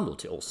förband då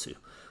till Ozzy.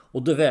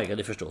 Och då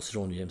vägrade förstås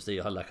Ronny James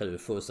Dio, han lackade ur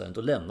fullständigt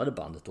och lämnade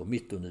bandet då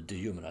mitt under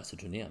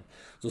Dehumanizer-turnén.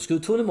 Så skulle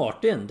Tony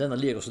Martin, denna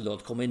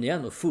legosoldat, komma in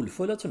igen och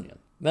fullfölja turnén.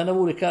 Men av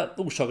olika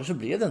orsaker så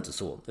blev det inte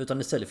så,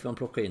 utan istället fick man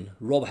plocka in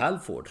Rob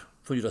Halford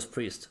från Judas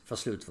Priest för att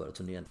slutföra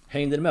turnén.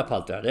 Hängde det med på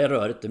allt det här? Det är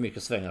rörigt, det är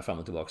mycket svängar fram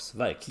och tillbaks.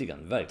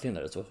 Verkligen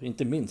är det så.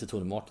 Inte minst i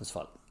Tony Martins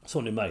fall.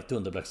 Som ni märkte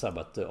under Black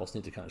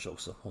Sabbath-avsnittet kanske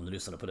också, om ni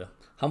lyssnade på det.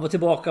 Han var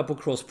tillbaka på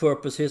Cross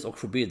Purposes och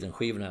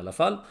Forbidden-skivorna i alla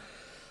fall.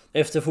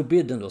 Efter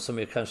Forbidden då, som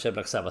är kanske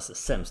Black Sabbaths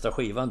sämsta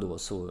skivan då,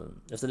 så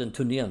efter den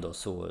turnén då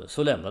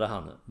så lämnade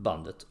han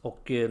bandet.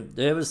 Och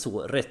det är väl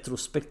så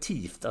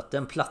retrospektivt att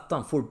den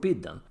plattan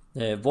Forbidden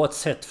var ett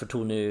sätt för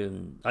Tony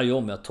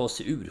Iommi att ta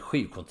sig ur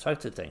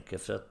skivkontraktet, tänker,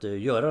 för att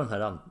göra den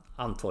här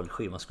antalet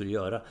skivor man skulle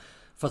göra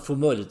för att få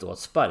möjlighet då att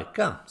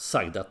sparka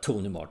sagda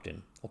Tony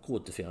Martin och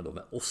återförena då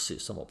med Ozzy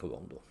som var på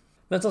gång då.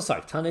 Men som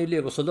sagt, han är ju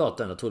legosoldat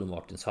denna Tony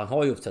Martin, så han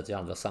har ju uppträtt i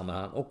andra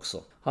sammanhang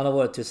också. Han har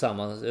varit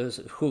tillsammans,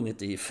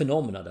 sjungit i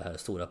Phenomena, det här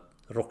stora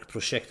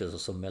rockprojektet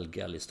som Mel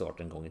Galley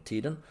startade en gång i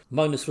tiden.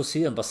 Magnus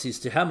Rosén,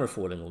 basist i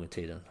Hammerfall en gång i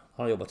tiden.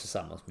 Han har jobbat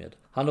tillsammans med.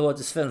 Han har varit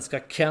i svenska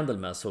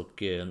Candlemass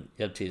och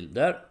hjälpt till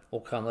där.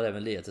 Och han har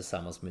även legat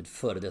tillsammans med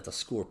före detta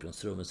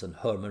Scorpions-trummisen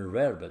Herman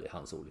Rarebell i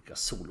hans olika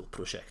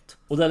soloprojekt.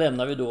 Och där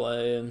lämnar vi då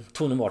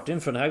Tony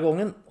Martin för den här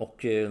gången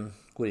och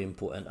går in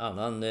på en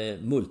annan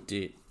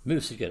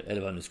multimusiker,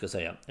 eller vad jag nu ska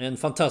säga. En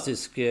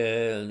fantastisk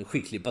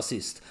skicklig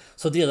basist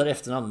som delar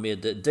efternamn med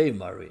Dave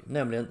Murray,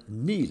 nämligen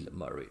Neil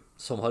Murray,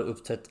 som har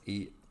uppträtt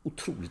i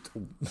otroligt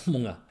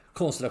många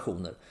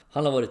konstellationer.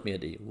 Han har varit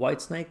med i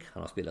Whitesnake,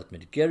 han har spelat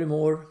med Gary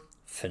Moore,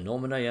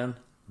 Phenomena igen,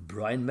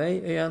 Brian May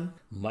igen,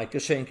 Michael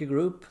Schenker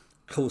Group,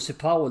 Cozy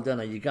Powell,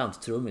 denna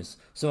giganttrummis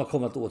som har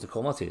kommit att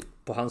återkomma till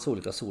på hans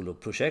olika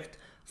soloprojekt.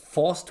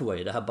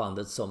 Fastway, det här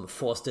bandet som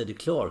Fast Eddie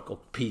Clarke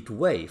och Pete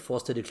Way,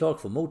 Fast Eddie Clarke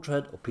från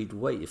Motörhead och Pete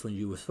Way från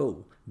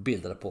UFO,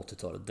 bildade på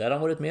 80-talet. Där har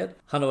han varit med.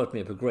 Han har varit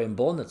med på Graham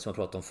Bonnet som jag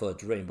pratade om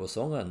förut,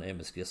 Rainbow-sångaren,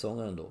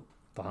 MSG-sångaren då,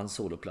 på hans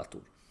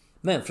soloplattor.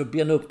 Men för att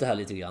bena upp det här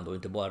lite grann då,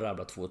 inte bara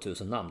rabbla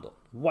 2000 namn då.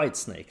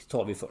 Whitesnake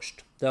tar vi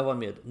först. Där var han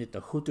med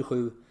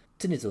 1977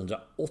 till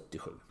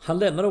 1987. Han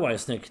lämnade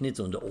Whitesnake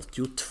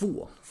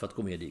 1982 för att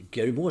gå med i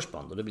Gary Moores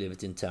band och det blev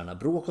ett interna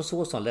bråk och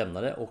så han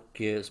lämnade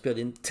och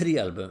spelade in 3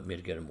 album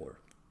med Gary Moore.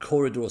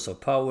 Corridors of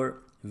Power,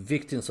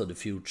 Victims of the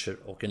Future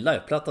och en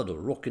liveplatta då,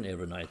 Rockin'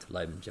 Every Night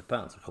Live in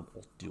Japan, som kom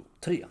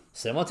 83.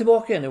 Sen var han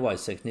tillbaka igen i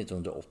Whitesnake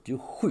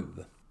 1987.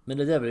 Men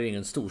det där blev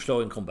ingen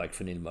storslagen comeback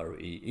för Neil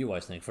Murray i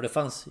Whitesnake, för det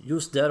fanns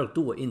just där och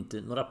då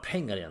inte några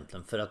pengar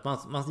egentligen, för att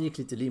man gick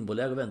lite i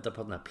limboläge och väntade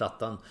på att den här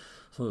plattan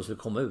som då skulle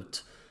komma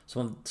ut,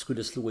 som man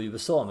skulle slå i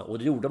USA med, och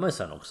det gjorde man ju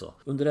sen också.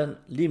 Under den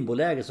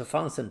limboläge så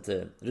fanns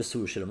inte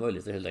resurser och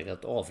möjligheter helt enkelt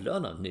att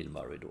avlöna Neil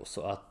Murray då,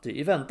 så att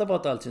i väntan på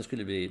att allting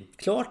skulle bli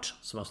klart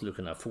så man skulle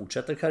kunna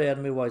fortsätta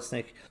karriären med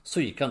Whitesnake,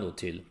 så gick han då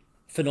till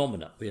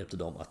Phenomena och hjälpte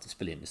dem att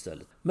spela in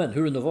istället. Men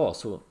hur det nu var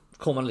så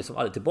kom han liksom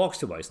aldrig tillbaka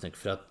till Whitesnake,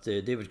 för att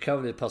David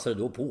Coverdale passade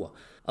då på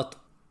att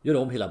göra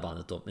om hela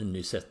bandet då med en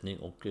ny sättning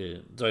och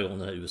dra igång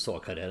den här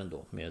USA-karriären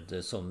då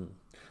med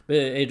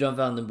Adrian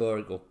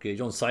Vandenberg och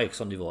John Sykes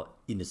som det var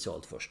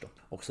initialt först då,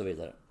 och så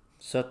vidare.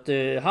 Så att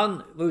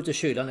han var ute i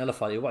kylan i alla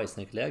fall i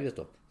Whitesnake-lägret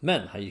då.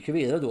 Men han gick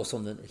vidare då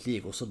som den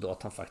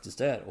legosoldat han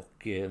faktiskt är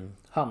och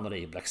hamnade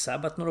i Black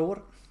Sabbath några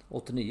år,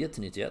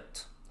 89-91.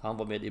 Han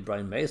var med i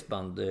Brian Mays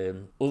band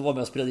och var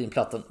med och spelade in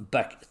plattan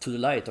Back to the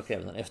Light och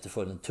även den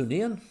efterföljande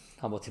turnén.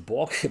 Han var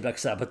tillbaka i Black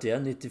Sabbath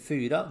igen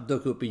 94,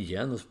 dök upp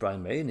igen hos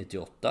Brian May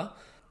 98.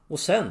 Och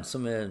sen,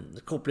 som är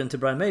kopplingen till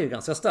Brian May är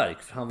ganska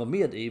stark, för han var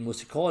med i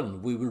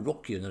musikalen We Will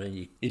Rock You när den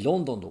gick i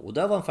London då. Och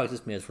där var han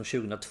faktiskt med från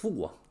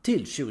 2002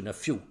 till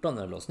 2014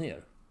 när det lades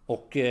ner.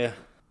 Och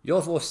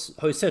jag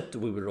har ju sett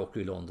We Will Rock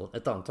You i London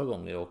ett antal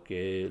gånger och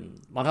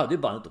man hade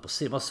ju bandet på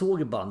scen. Man såg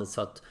ju bandet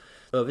så att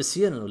över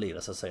scenen och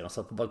lirade så att säga. De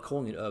satt på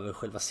balkongen över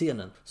själva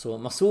scenen. Så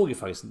man såg ju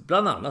faktiskt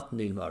bland annat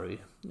Neil Murray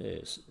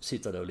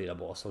sitta där och lira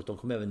bas. Och de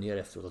kom även ner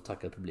efteråt och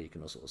tackade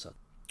publiken och så.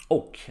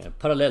 Och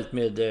parallellt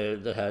med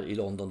det här i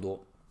London då,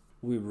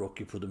 We Will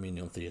Rock You på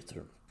Dominion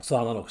Theatre, så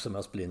hann han också med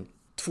att spela in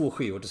 2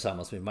 skivor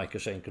tillsammans med Michael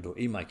Schenker då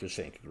i Michael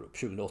Schenker Group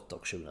 2008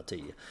 och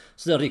 2010.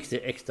 Så det är en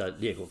riktigt äkta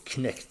Lego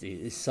knäckt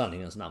i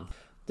sanningens namn.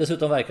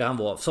 Dessutom verkar han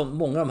vara, som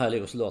många av de här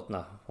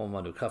Lego-soldaterna, om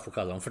man nu kan få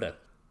kalla dem för det,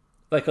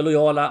 verkar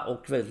lojala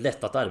och väldigt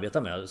lätt att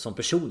arbeta med som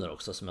personer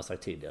också, som jag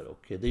sagt tidigare.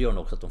 Och det gör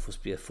nog också att de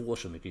får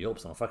så mycket jobb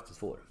som de faktiskt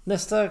får.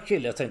 Nästa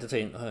kille jag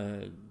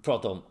tänkte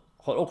prata om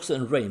har också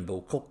en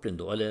Rainbow-koppling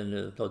då.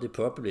 Eller ja, Deep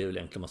Purple blir det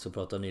egentligen om man ska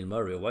prata Neil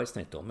Murray och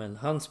Whitesnake då. Men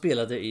han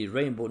spelade i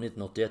Rainbow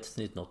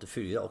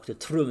 1981-1984 och det är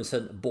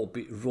trummisen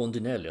Bobby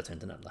Rondinelli jag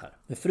tänkte nämna här.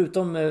 Men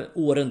förutom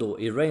åren då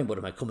i Rainbow,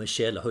 de här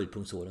kommersiella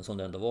höjdpunktsåren som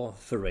det ändå var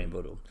för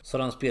Rainbow då, så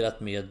har han spelat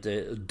med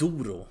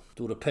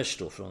Doro Pesch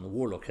då från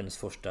Warlock, hennes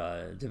första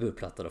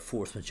debutplatta då,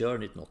 Force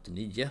Majeure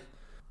 1989.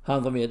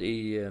 Han var med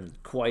i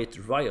Quiet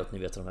Riot, ni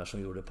vet de här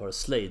som gjorde ett par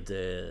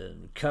Slade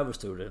covers,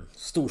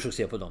 stor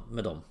succé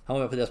med dem. Han var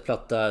med på deras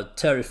platta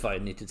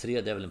Terrified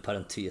 93, det är väl en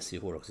parentes i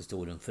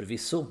hårdrockshistorien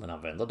förvisso, men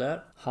han var ändå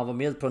där. Han var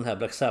med på den här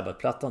Black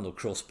Sabbath-plattan då,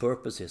 Cross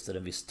Purposes, där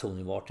en viss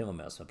Tony Martin var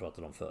med som jag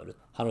pratade om förut.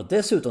 Han har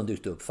dessutom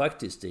dykt upp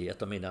faktiskt i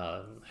ett av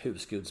mina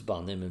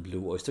husgudsband med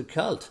Blue Oyster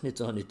Cult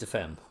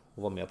 1995.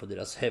 Och var med på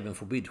deras Heaven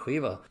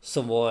Forbid-skiva,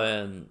 som var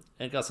en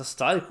ganska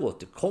stark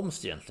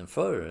återkomst egentligen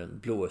för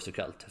Blue Oyster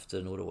Cult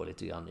efter några år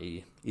lite grann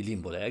i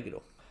limboläge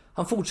då.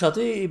 Han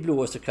fortsatte i Blue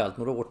Oyster Cult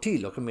några år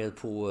till och kom med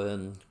på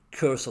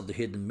Curse of the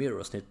Hidden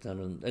Mirrors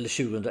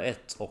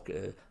 2001 och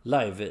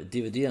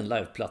live-DVDn,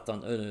 liveplattan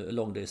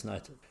Long Day's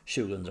Night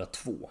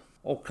 2002.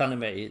 Och han är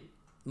med i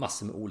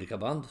massor med olika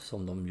band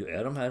som de ju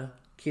är, de här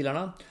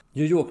killarna.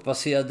 New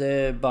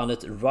York-baserade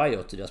bandet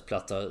Riot i deras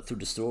platta Through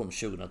the Storm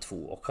 2002,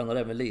 och han har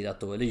även lirat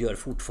då, eller gör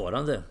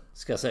fortfarande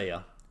ska jag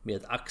säga,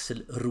 med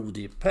Axel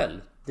Rudi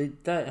Pell.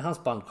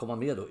 Hans band kom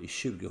med då i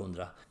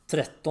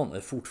 2013 och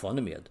är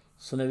fortfarande med.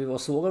 Så när vi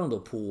såg honom då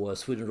på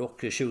Sweden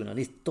Rock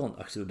 2019,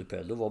 Axel Rudi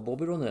Pell, då var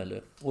Bobby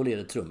Rondinelli och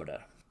ledde trummor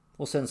där.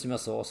 Och sen som jag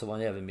sa så var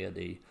han även med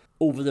i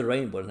Over the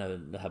Rainbow,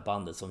 det här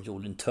bandet som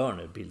Julian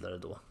Turner bildade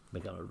då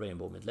med gamla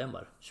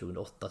Rainbow-medlemmar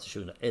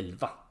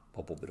 2008-2011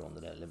 var Bobby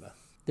Rondinelli med.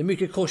 Det är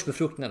mycket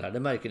korsbefruktningar här, det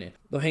märker ni.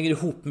 De hänger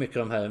ihop mycket,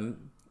 de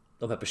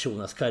här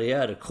personernas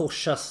karriärer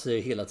korsas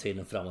hela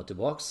tiden fram och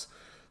tillbaks.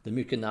 Det är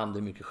mycket namn, det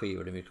är mycket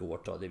skivor, det är mycket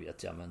årtal, det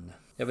vet jag. Men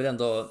jag vill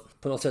ändå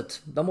på något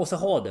sätt, de måste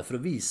ha det för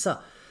att visa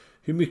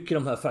hur mycket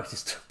de här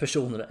faktiskt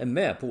personerna är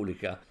med på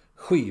olika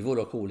skivor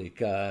och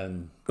olika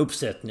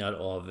uppsättningar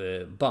av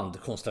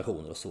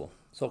bandkonstellationer och så.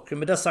 Så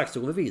med det sagt så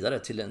går vi vidare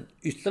till en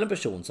ytterligare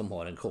person som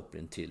har en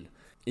koppling till,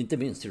 inte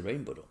minst till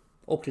Rainbow då.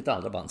 Och lite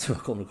andra band som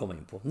jag kommer att komma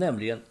in på.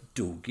 Nämligen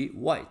Dougie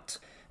White.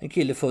 En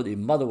kille född i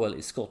Motherwell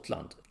i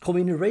Skottland. Kom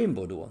in i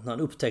Rainbow då när han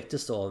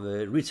upptäcktes av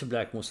Richard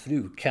Blackmores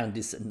fru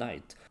Candice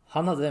Knight.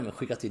 Han hade även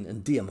skickat in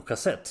en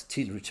demokassett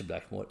till Richard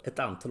Blackmore ett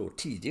antal år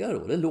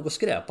tidigare. Den låg och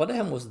skräpade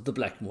hemma hos The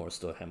Blackmores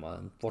då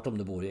hemma, vart de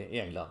nu bor i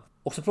England.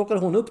 Och så plockade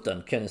hon upp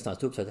den, Candice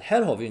Knight, upp så att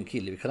här har vi en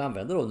kille vi kan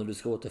använda då när du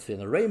ska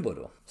återförena Rainbow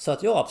då. Så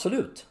att ja,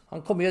 absolut.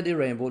 Han kom med i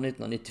Rainbow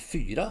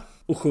 1994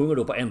 och sjunger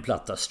då på en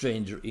platta,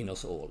 Stranger in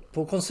Us All.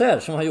 På en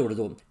konsert som han gjorde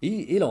då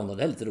i London,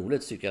 det är lite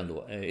roligt tycker jag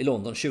ändå, i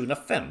London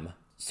 2005.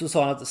 Så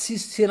sa han att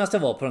senast jag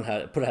var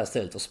på det här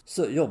stället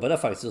så jobbade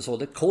jag faktiskt och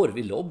sålde korv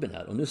i lobbyn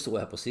här. Och nu står jag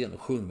här på scen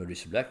och sjunger med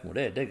Richard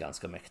Blackmore. Det är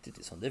ganska mäktigt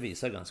liksom. Det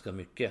visar ganska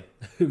mycket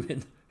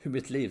hur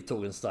mitt liv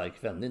tog en stark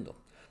vändning då.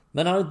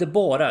 Men han har inte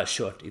bara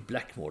kört i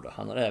Blackmore då.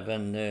 Han har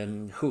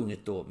även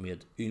sjungit då med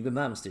Yngwie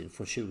Malmsteen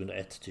från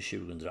 2001 till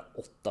 2008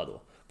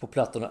 då. På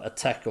plattorna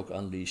Attack och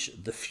Unleash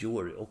the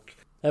Fury. Och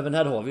även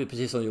här har vi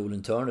precis som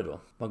Julian Turner då.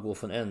 Man går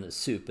från en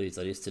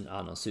supergitarrist till en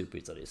annan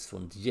supergitarrist.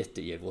 Från ett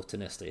jätteego till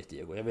nästa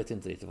jätteego. Jag vet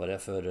inte riktigt vad det är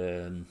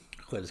för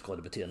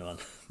självskadebeteende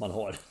man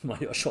har när man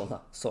gör sådana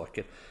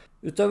saker.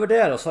 Utöver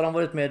det då så har han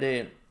varit med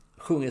i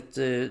sjungit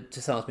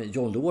tillsammans med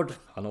Jon Lord.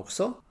 Han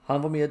också.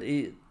 Han var med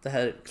i det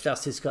här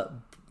klassiska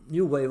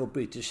New Wave of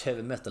British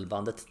Heavy Metal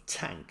bandet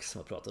Tank som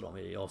jag pratade om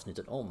i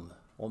avsnittet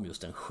om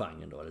just den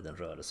genren då, eller den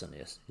rörelsen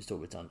i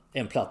Storbritannien.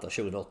 En platta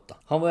 2008.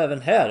 Han var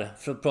även här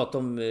för att prata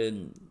om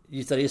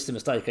gitarrister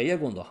med starka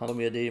egon då. Han var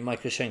med i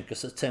Michael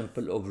Schenkers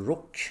Temple of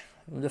Rock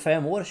under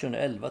 5 år,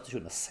 2011 till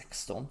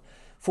 2016.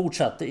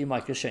 Fortsatte i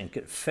Michael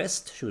Schenker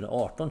Fest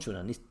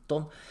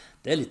 2018-2019.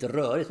 Det är lite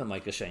rörigt med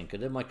Michael Schenker.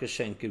 Det är Michael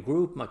Schenker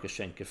Group, Michael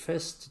Schenker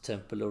Fest,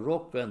 Temple of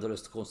Rock och ändå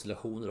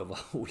röstkonstellationer av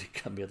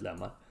olika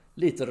medlemmar.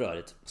 Lite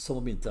rörigt, som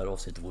om inte det här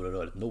avsnittet vore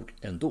rörigt nog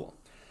ändå.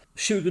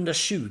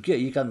 2020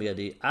 gick han med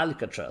i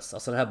Alcatraz,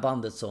 alltså det här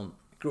bandet som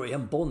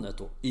Graham Bonnet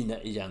då,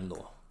 inne igen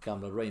då,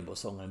 gamla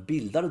Rainbow-sångaren,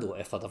 bildade då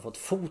efter att ha fått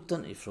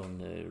foten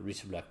ifrån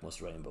Richard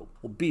Blackmores Rainbow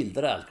och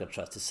bildade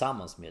Alcatraz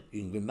tillsammans med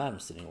Yngwie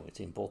Malmsteen en gång i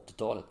tiden på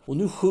 80-talet. Och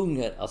nu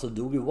sjunger alltså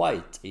Dougie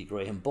White i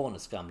Graham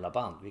Bonnets gamla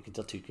band, vilket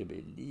jag tycker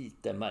blir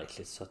lite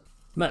märkligt. Så att...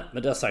 Men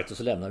med det sagt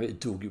så lämnar vi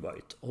Dougie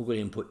White och går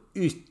in på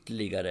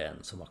ytterligare en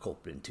som har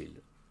koppling till,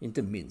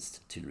 inte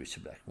minst till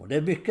Richard Blackmore. Det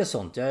är mycket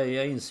sånt,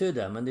 jag inser ju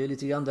det, men det är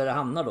lite grann där det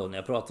hamnar då när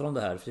jag pratar om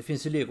det här. För det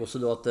finns ju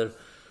legosoldater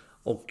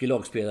och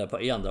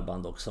lagspelare i andra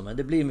band också, men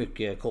det blir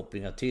mycket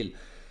kopplingar till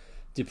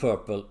The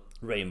Purple,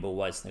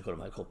 Rainbow, Whitesnake och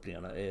de här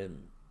kopplingarna i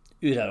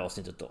det här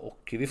avsnittet då.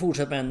 Och vi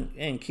fortsätter med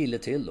en kille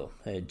till då,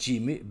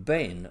 Jimmy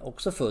Bain,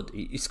 också född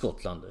i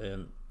Skottland,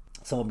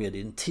 som var med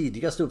i den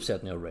tidigaste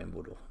uppsättningen av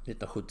Rainbow då,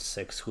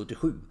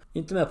 1976-77.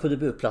 Inte med på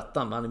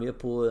debutplattan, men han är med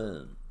på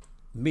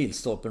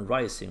Milstolpen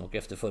Rising och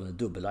efterföljande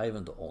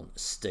dubbelliven då On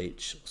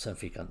Stage. Och sen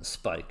fick han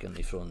sparken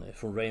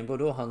från Rainbow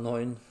då. Han har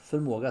en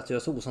förmåga att göra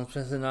sig osams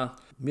med sina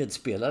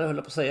medspelare, höll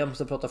jag på att säga. Jag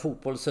måste prata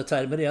fotboll så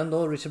termer igen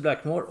då, Richard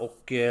Blackmore.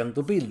 Och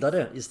då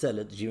bildade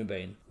istället Jimmy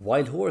Bain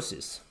Wild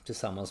Horses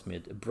tillsammans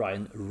med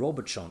Brian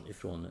Robertson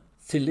ifrån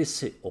Thin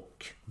Lizzy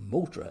och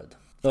Motorhead.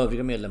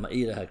 Övriga medlemmar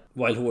i det här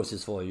Wild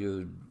Horses var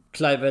ju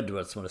Clive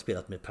Edwards som hade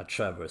spelat med Pat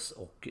Travers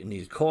och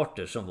Neil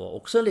Carter som var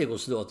också en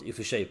legosoldat i och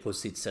för sig på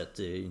sitt sätt,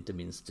 inte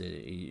minst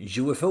i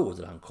UFO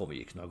där han kom och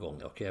gick några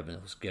gånger, och även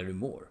hos Gary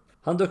Moore.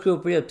 Han dök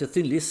upp och hjälpte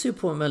Thin Lizzy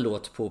på en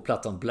låt på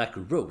plattan Black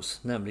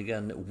Rose,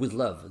 nämligen With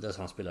Love, där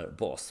han spelar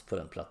bas på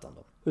den plattan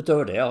då.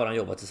 Utöver det har han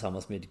jobbat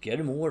tillsammans med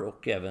Gary Moore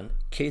och även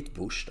Kate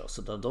Bush då,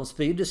 så de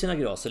sprider sina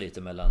graser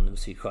lite mellan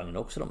musikgenren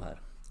också, de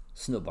här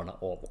snubbarna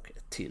av och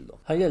till då.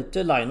 Han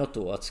hjälpte Lynott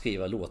då att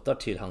skriva låtar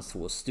till hans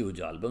 2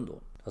 studioalbum då.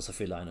 Alltså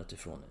Phil Lynott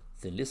ifrån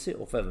Thin Lizzy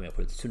och var även med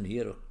på lite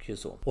turnéer och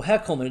så. Och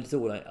här kommer en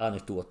lite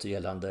anekdot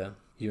gällande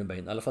Jimmy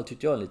Bain. I alla fall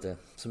tyckte jag lite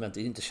som jag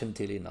inte kände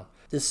till innan.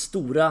 Det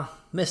stora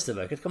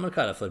mästerverket kan man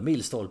kalla för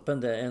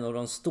Milstolpen. Det är en av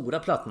de stora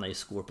plattorna i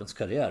Scorpions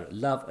karriär.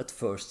 Love at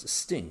First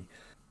Sting.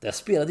 Där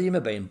spelade Jimmy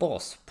Bain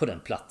bas på den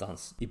plattan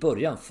i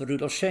början. För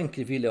Rudolf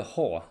Schenker ville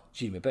ha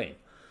Jimmy Bain.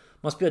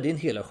 Man spelade in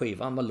hela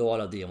skivan, man la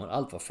alla demon,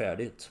 allt var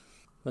färdigt.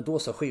 Men då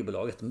sa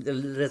skivbolaget,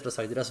 eller rättare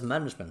sagt deras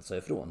management sa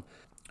ifrån.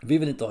 Vi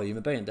vill inte ha Jimmy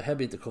Bain, det här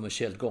blir inte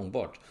kommersiellt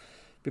gångbart.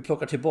 Vi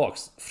plockar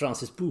tillbaks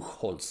Francis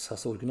Buchholz,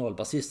 alltså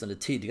originalbasisten, eller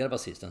tidigare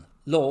basisten.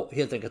 La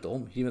helt enkelt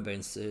om Jimmy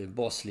Bains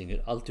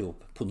basslingor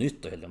alltihop på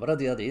nytt. Man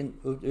raderade in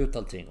ut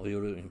allting och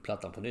gjorde in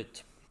plattan på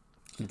nytt.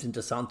 Lite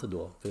intressant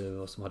då för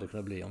vad som hade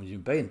kunnat bli om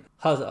Jimmy Bain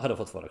hade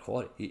fått vara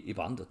kvar i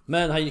bandet.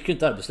 Men han gick ju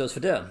inte arbetslös för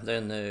det,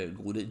 den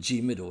gode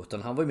Jimmy då,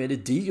 utan han var med i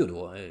Dio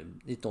då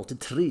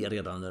 1983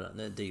 redan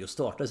när Dio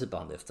startade sitt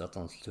band efter att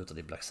han slutade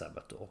i Black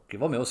Sabbath då, och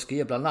var med och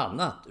skrev bland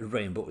annat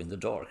Rainbow in the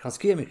Dark. Han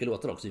skrev mycket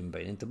låtar också, Jimmy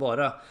Bain,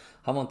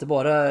 han var inte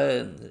bara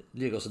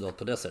legosoldat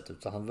på det sättet,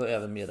 utan han var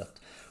även med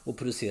och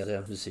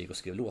producerade musik och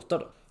skrev låtar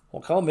då.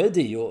 Och han var med i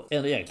Dio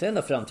egentligen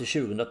ända fram till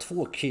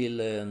 2002,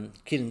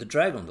 Killing the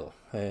Dragon då.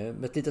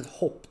 Med ett litet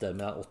hopp där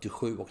med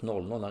 87 och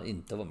 00 när han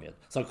inte var med.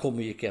 Så han kom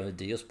och gick även i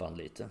Dios band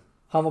lite.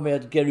 Han var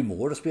med Gary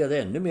Moore och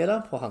spelade ännu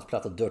mera på hans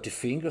platta Dirty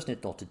Fingers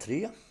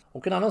 1983.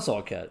 Och en annan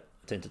sak här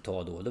jag tänkte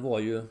ta då, det var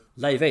ju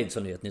Live Aid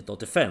som det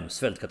 1985,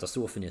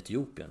 svältkatastrofen i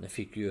Etiopien. Det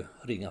fick ju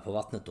ringa på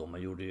vattnet då.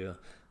 Man gjorde ju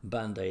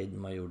Band Aid,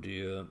 man gjorde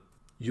ju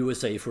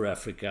USA for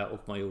Africa och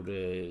man gjorde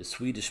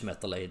Swedish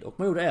Metal Aid och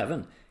man gjorde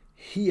även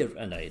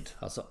Here and Aid,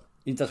 alltså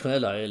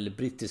internationella eller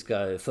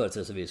brittiska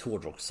företrädesvis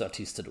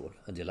hårdrocksartister då,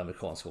 en del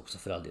amerikanska också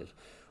för all del,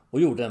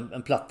 och gjorde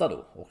en platta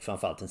då och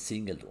framförallt en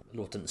singel då,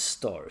 låten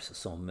Stars,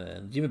 som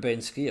Jimmy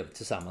Bain skrev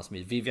tillsammans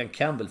med Vivian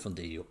Campbell från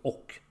Dio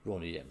och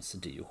Ronnie James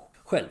Dio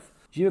själv.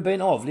 Jimmy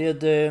Bain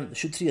avled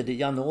 23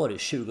 januari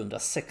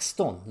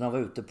 2016 när han var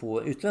ute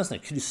på ytterligare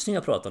sådana kryssningar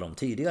jag pratade om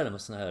tidigare,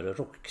 med sådana här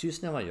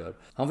rockkryssningar man gör.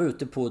 Han var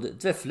ute på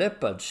Def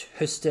Leppard's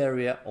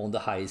Hysteria on the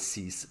High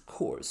Seas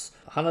Course.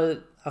 Han hade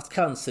haft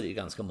cancer i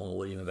ganska många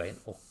år, Jimmy Bain,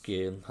 och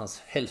hans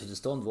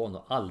hälsotillstånd var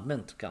nog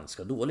allmänt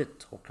ganska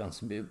dåligt och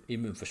hans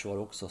immunförsvar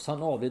också. Så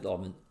han avled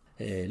av en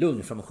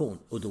lunginflammation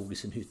och dog i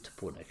sin hytt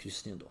på den här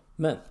kryssningen då.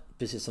 Men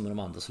precis som med de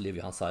andra så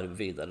lever hans arv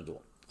vidare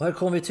då. Och här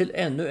kommer vi till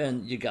ännu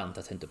en gigant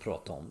jag tänkte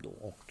prata om då.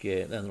 Och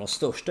en av de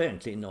största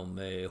egentligen inom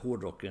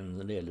hårdrocken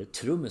när det gäller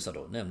trummisar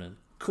då, nämligen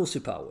Cozy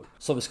Powell.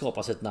 Som vill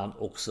skapa sig ett namn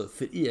också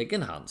för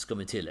egen hand, ska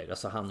man tillägga.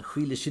 Så han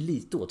skiljer sig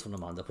lite åt från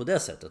de andra på det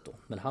sättet då.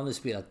 Men han har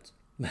spelat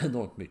med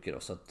enormt mycket då.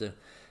 Så att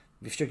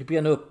vi försöker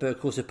bena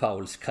upp Cozy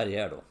Powells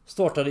karriär då.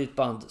 Startade i ett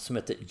band som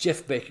heter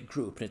Jeff Beck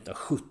Group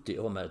 1970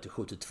 och var med till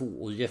 72.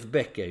 Och Jeff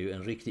Beck är ju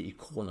en riktig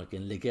ikon och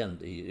en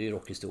legend i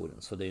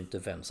rockhistorien. Så det är ju inte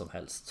vem som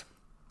helst.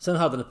 Sen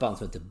hade han ett band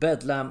som heter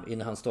Bedlam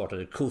innan han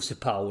startade Cozy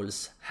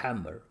Powell's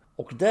Hammer.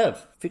 Och där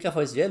fick han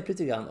faktiskt hjälp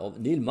lite grann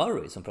av Neil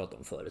Murray som pratade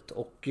om förut.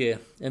 Och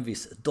en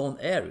viss Don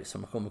Airey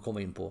som man kommer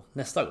komma in på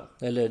nästa gång.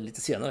 Eller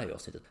lite senare i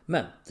avsnittet.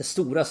 Men det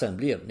stora sen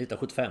blev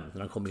 1975 när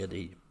han kom med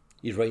i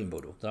i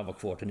Rainbow då, där han var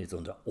kvar till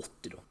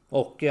 1980 då.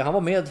 Och han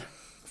var med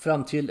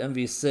fram till en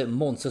viss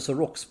Monsters of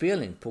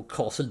Rock-spelning på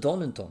Castle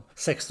Donington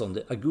 16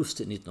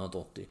 augusti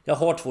 1980. Jag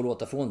har 2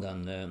 låtar från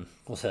den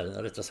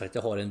konserten, rättare sagt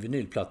jag har en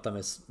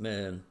vinylplatta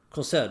med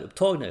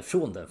konsertupptagningar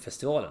från den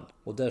festivalen.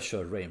 Och där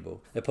kör Rainbow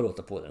ett par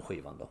låtar på den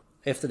skivan då.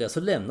 Efter det så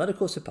lämnade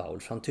Cozy Powell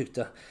för han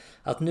tyckte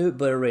att nu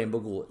börjar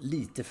Rainbow gå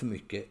lite för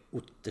mycket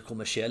åt det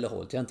kommersiella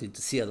hållet. Jag är inte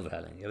intresserad av det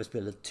här längre. Jag vill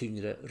spela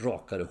tyngre,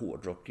 rakare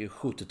hårdrock,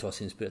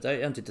 70-talsinspirerat. Jag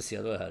är inte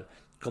intresserad av det här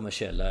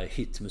kommersiella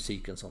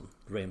hitmusiken som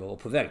Rainbow var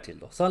på väg till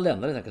då. Så han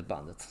lämnade enkelt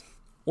bandet.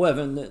 Och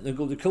även när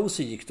Gody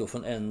Cozy gick då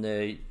från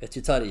ett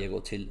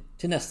gitarrego till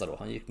nästa då.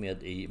 Han gick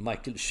med i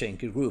Michael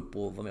Schenker Group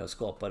och var med och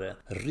skapade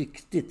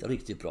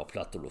riktigt bra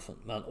plattor då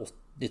mellan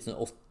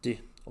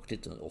 1980 och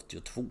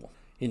 1982.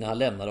 Innan han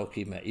lämnade och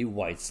gick med i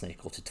Whitesnake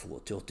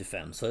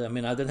 82-85. Så jag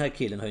menar, den här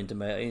killen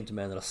är inte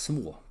med några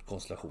små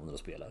konstellationer och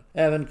spelar.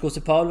 Även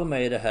Cozy Powell var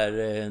med i det här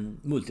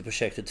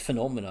multiprojektet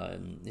Phenomena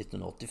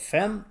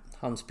 1985.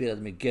 Han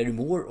spelade med Gary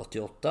Moore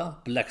 88.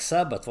 Black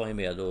Sabbath var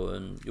med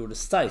och gjorde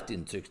starkt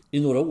intryck i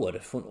några år.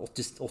 Från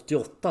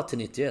 88 till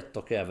 91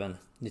 och även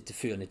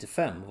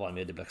 94-95 var han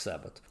med i Black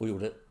Sabbath. Och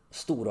gjorde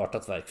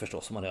storartat verk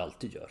förstås, som han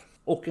alltid gör.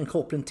 Och en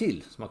koppling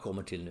till som man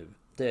kommer till nu.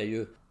 Det är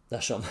ju där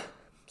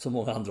som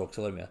många andra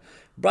också var med.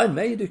 Brian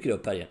May dyker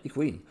upp här igen i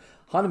Queen.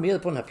 Han är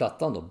med på den här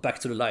plattan då, Back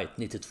to the Light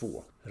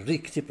 92.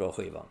 Riktigt bra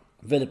skiva.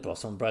 Väldigt bra,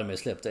 som Brian May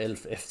släppte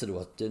efter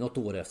då, något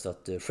år efter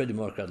att Freddie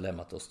Mercury hade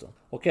lämnat oss då.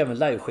 Och även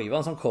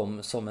liveskivan som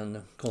kom som en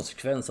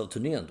konsekvens av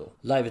turnén då.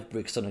 Live at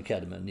Brixton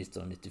Academy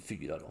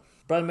 1994 då.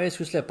 Brian May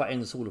skulle släppa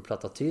en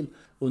soloplatta till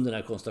under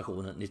den här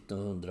konstellationen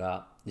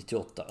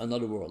 1998,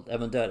 Another World.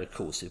 Även där är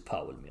Cozy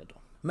Powell med då.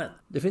 Men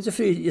det finns ju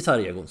fri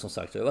gitarregon som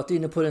sagt. Jag har varit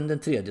inne på den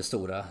tredje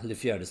stora, eller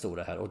fjärde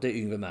stora här, och det är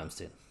Yngwie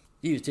Malmsteen.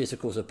 Givetvis är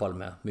Cozy Powell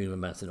med Yngwie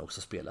Malmsteen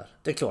också spelar.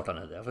 Det är klart han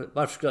är det.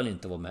 Varför skulle han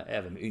inte vara med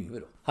även med Yngwie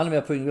då? Han är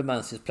med på Yngwie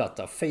Malmsteens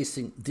platta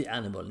Facing the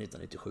Animal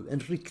 1997. En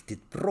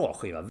riktigt bra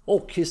skiva.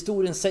 Och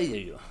historien säger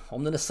ju,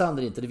 om den är sann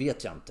eller inte, det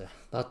vet jag inte,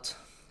 att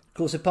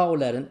Cozy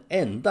Powell är den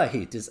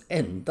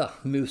enda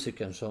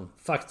musikern som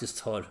faktiskt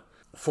har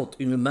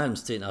fått Yngwie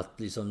Malmsteen att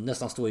liksom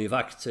nästan stå i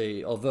vakt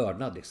av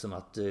vördnad liksom,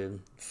 att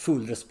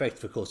full respekt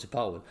för Cozy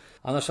Powell.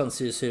 Annars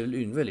anser väl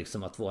Yngwie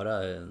liksom att vara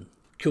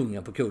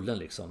kungen på kullen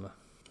liksom.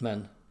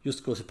 Men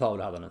just Cozy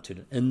Powell hade han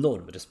tydligen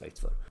enorm respekt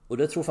för. Och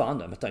det tror fan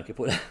det, med tanke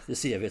på det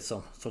CV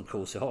som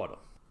Cozy har då.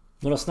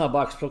 Några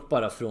snabba axplock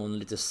bara från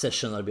lite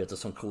sessionarbete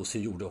som Cozy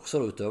gjorde också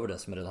då, utöver det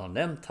som jag redan har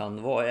nämnt.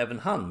 Han var även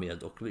han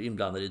med och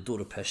inblandad i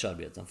Dodo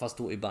Pesh-arbeten, fast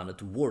då i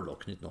bandet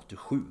Warlock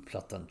 1987,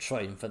 plattan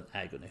Triumph and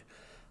Agony.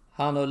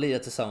 Han har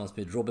lirat tillsammans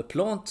med Robert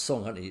Plant,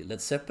 sångaren i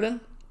Led Zeppelin,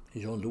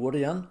 John Lord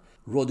igen,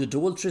 Roddy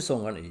Daltrey,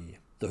 sångaren i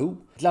The Who,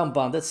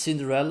 glambandet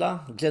Cinderella,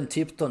 Glenn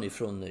Tipton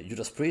ifrån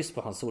Judas Priest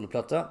på hans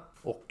soloplatta.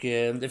 Och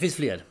det finns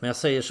fler, men jag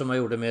säger som jag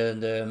gjorde med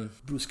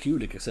Bruce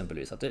Kulick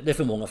exempelvis, att det är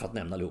för många för att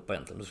nämna allihopa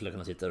egentligen. Då skulle jag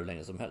kunna sitta hur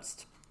länge som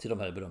helst till de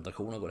här berömda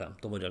korna går hem.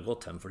 De har redan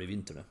gått hem för det är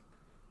vinter nu.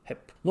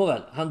 Hepp.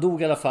 Nåväl, han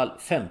dog i alla fall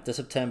 5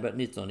 september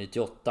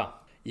 1998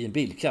 i en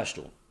bilkrasch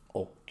då.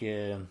 Och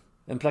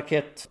en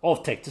plakett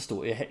avtäcktes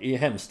då i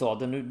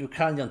hemstaden. Nu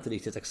kan jag inte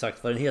riktigt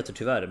exakt vad den heter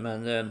tyvärr,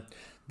 men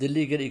det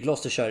ligger i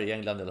Gloucestershire i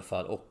England i alla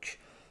fall, och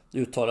det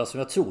uttalas som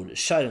jag tror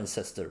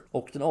Cirencester,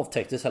 och den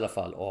avtäcktes i alla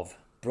fall av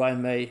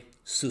Brian May,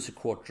 Susie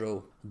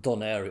Quattro,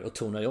 Don Airey och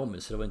Tony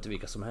Iommi, så det var inte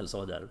vilka som helst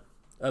av där.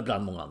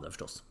 Bland många andra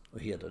förstås. Och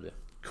hedrade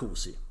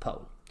Cozy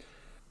Powell.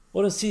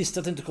 Och den sista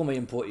jag tänkte komma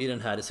in på i den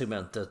här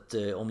segmentet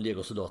om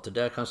Lego-soldater,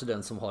 det är kanske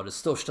den som har det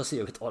största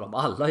CV:t av dem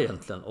alla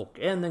egentligen. Och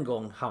än en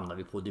gång hamnar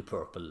vi på Deep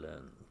Purple,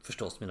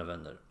 förstås mina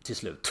vänner, till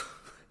slut.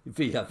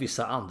 Via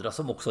vissa andra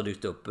som också har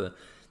dykt upp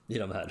i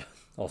det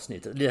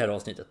här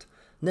avsnittet.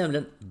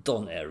 Nämligen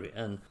Don Airey,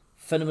 en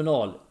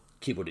fenomenal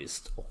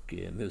keyboardist och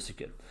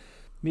musiker.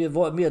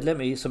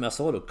 Medlem i, som jag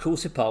sa då,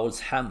 Cozy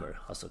Powell's Hammer.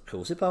 Alltså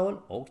Cozy Powell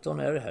och Don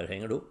Airey, här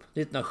hänger det upp.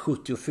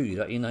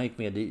 1974, innan han gick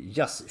med i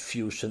Jazz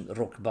Fusion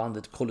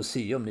rockbandet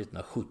Colosseum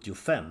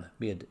 1975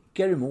 med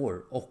Gary Moore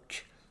och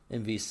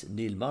en viss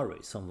Neil Murray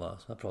som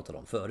jag pratade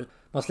om förut.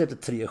 Man släppte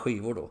 3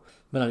 skivor då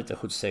mellan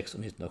 1976 och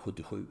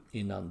 1977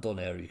 innan Don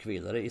Airey gick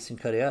vidare i sin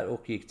karriär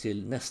och gick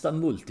till nästa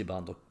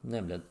multiband, och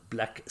nämligen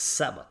Black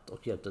Sabbath,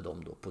 och hjälpte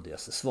dem då på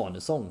deras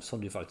svanesång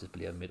som det faktiskt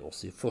blev med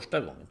oss i första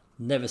gången.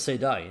 Never Say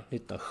Die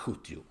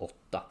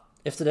 1978.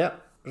 Efter det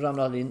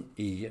ramlade han in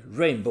i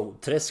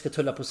Rainbow-träsket,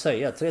 höll jag på att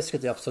säga.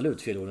 Träsket är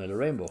absolut fel ord när det är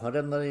Rainbow. Han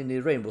ramlade in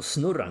i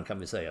Rainbow-snurran kan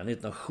vi säga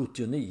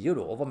 1979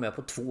 då, och var med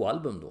på 2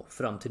 album då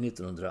fram till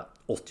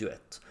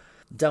 1981.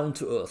 Down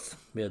to Earth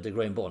med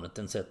Graham Bonnet,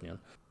 den sättningen.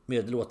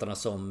 Med låtarna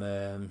som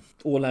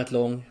All Night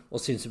Long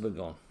och Since You've Been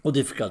Gone. Och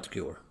Difficult to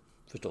Cure.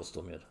 Förstås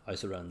då med I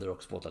Surrender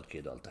och Spotlight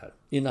Kid och allt det här.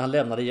 Innan han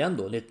lämnade igen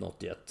då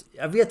 1981.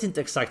 Jag vet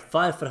inte exakt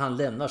varför han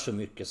lämnar så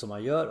mycket som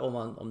han gör.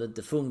 Om det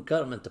inte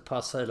funkar, om det inte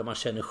passar, eller om man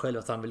känner själv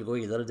att han vill gå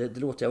vidare. Det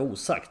låter jag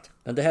osagt.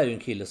 Men det här är ju en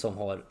kille som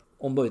har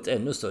om möjligt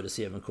ännu större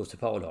CV än Cozy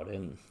Powell har. Det är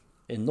en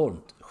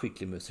enormt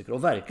skicklig musiker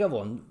och verkar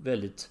vara en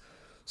väldigt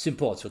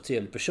sympatisk och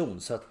trevlig person.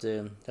 Så att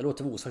jag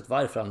låter vara osagt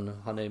varför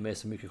han är med i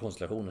så mycket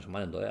konstellationer som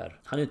han ändå är.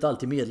 Han är inte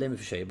alltid medlem i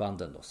för sig i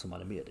banden då, som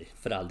han är med i,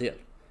 för all del.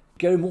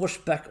 Gary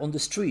Moores Back on the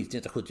Street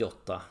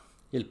 1978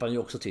 hjälper han ju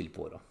också till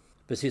på då.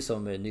 Precis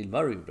som Neil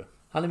Murray gjorde.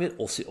 Han är med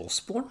Ozzy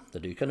Osbourne, där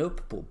dyker han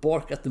upp på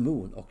Bark at the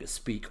Moon och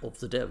Speak of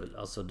the Devil,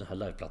 alltså den här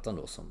liveplattan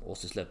då som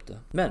Ozzy släppte.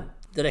 Men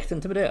det räckte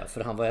inte med det,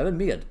 för han var även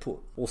med på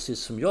Ozzy,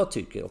 som jag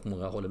tycker, och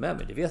många håller med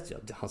mig, det vet jag,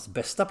 det är hans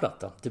bästa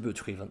platta,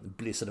 debutskivan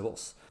Blizzard of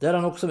Oz. Där är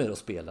han också med och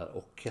spelar,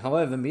 och han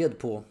var även med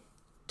på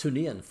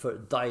turnén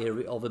för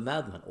Diary of a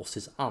Madman,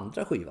 Ozzys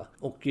andra skiva,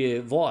 och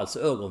var alltså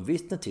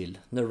ögonvittne till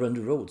när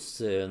Randy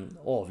Rhoads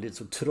avled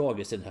så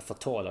tragiskt i den här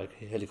fatala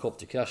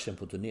helikopterkraschen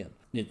på turnén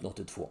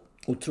 1982.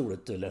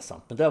 Otroligt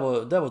ledsamt, men där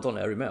var Don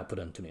Airey med på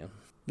den turnén.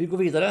 Vi går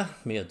vidare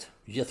med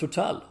Jethro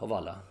Tull av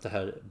alla, det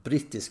här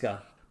brittiska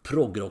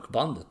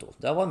progrockbandet då.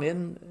 Där var han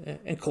med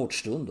en kort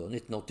stund då,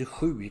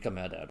 1987 gick han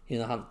med där,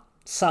 innan han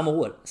samma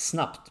år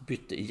snabbt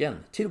bytte igen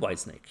till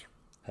Whitesnake.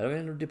 Här har vi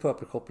en Deep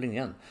Purple-koppling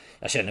igen.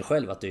 Jag känner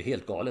själv att det är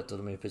helt galet och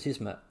de är precis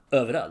med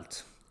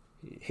överallt.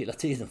 Hela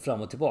tiden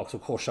fram och tillbaka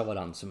och korsar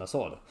varandra, som jag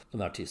sa då,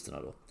 de här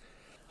artisterna då.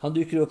 Han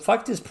dyker upp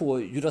faktiskt på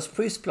Judas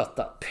Priest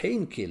platta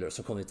Painkiller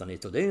som kom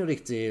 1990, och det är en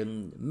riktig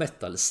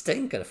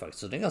metal-stänkare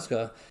faktiskt. Så det är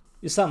ganska,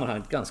 i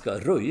sammanhanget ganska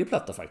röjig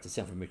platta faktiskt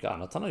jämfört med mycket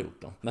annat han har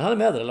gjort då. Men han är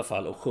med där i alla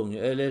fall och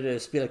sjunger, eller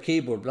spelar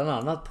keyboard bland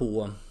annat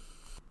på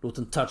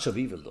låten Touch of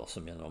Evil då,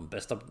 som är en av de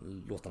bästa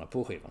låtarna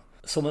på skivan.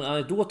 Som en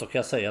anekdot då kan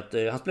jag säga att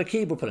han spelar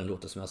keyboard på den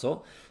låten som jag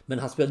sa, men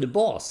han spelade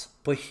bas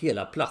på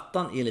hela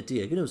plattan enligt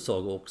egen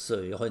utsago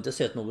också. Jag har inte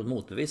sett något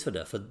motbevis för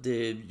det, för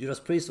det Judas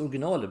Priest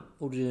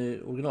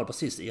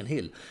originalbasist Ian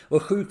Hill var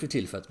sjuk vid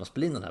tillfället man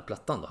spelade in den här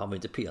plattan då. Han var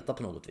inte petad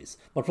på något vis.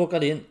 Man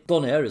plockade in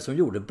Don Airey som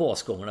gjorde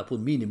basgångarna på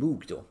en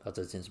Minimoog då,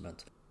 alltså ett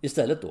instrument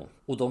istället då.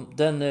 Och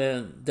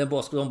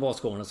de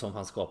basgångarna som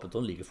han skapat,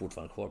 de ligger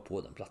fortfarande kvar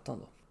på den plattan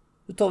då.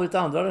 Nu tar vi lite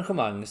andra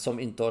arrangemang som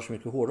inte har så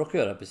mycket hårdrock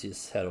att göra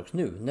precis här och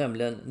nu.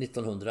 Nämligen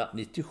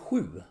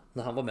 1997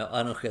 när han var med och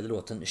arrangerade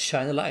låten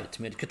Shine a Light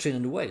med Katrina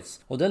and the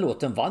Waves. Och den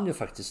låten vann ju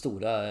faktiskt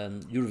stora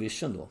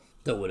Eurovision då,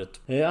 det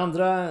året.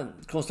 Andra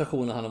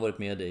konstellationer han har varit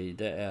med i,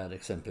 det är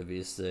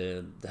exempelvis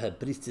det här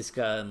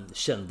brittiska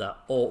kända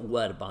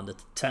AOR-bandet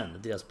Ten.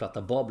 Deras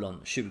platta Babylon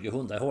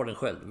 2000. Jag har den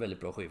själv, väldigt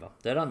bra skiva.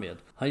 Där är han med.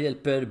 Han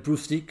hjälper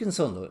Bruce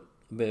Dickinson då,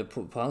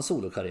 på hans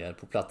solokarriär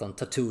på plattan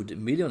Tattooed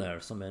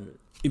Millionaire, som en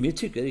i mitt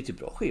tycke är riktigt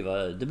bra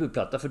skiva,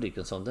 debutplatta för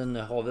Dickinson. Den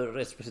har väl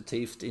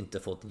respektivt inte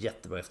fått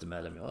jättebra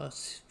eftermäle, men jag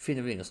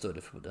finner väl ingen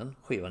större för den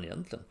skivan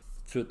egentligen.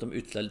 Förutom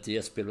ytterligare lite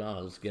gästspel bland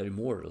annat Gary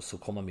Moore, så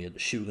kom han med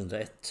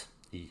 2001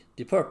 i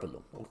Deep Purple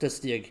då. Och det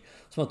steg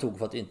som han tog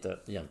för att inte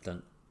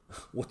egentligen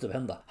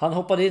återvända. Han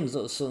hoppade in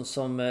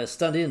som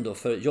stand-in då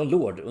för John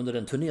Lord under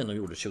den turnén de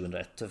gjorde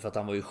 2001, för att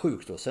han var ju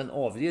sjuk då. Sen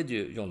avled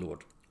ju John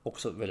Lord,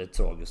 också väldigt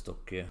tragiskt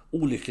och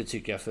olyckligt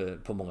tycker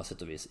jag på många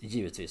sätt och vis,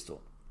 givetvis då.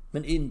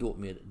 Men in då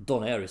med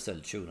Don Airey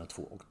istället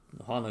 2002, och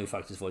han har ju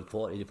faktiskt varit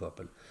kvar i Deep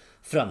Purple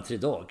fram till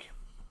idag.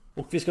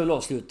 Och vi ska väl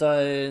avsluta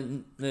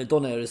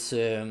Don Aireys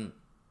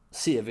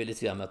CV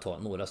lite grann med att ta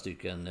några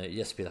stycken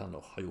gästspel han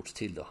har gjort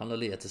till då. Han har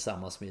legat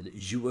tillsammans med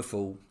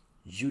UFO,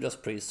 Judas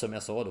Priest som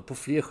jag sa då, på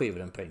fler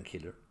skivor än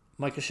Painkiller,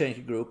 Michael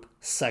Schenker Group,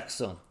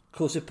 Saxon,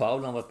 Cozy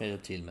Powell har varit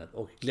med till med,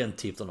 och Glenn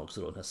Tipton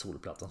också då, den här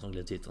solplattan som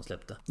Glenn Tipton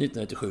släppte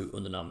 1997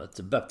 under namnet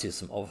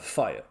Baptism of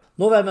Fire.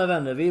 Nåväl med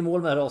vänner, vi är i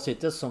mål med det här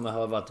avsnittet som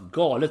har varit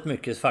galet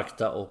mycket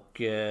fakta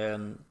och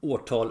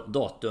årtal,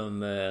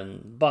 datum,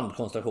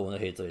 bandkonstellationer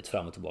hit och dit,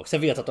 fram och tillbaka. Så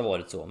jag vet att det har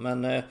varit så,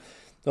 men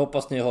jag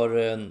hoppas ni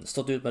har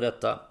stått ut med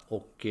detta,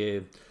 och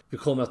vi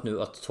kommer att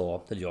nu att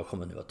ta, eller jag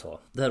kommer nu att ta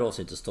det här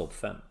avsnittets topp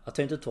 5. Jag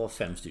tänkte ta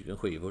 5 stycken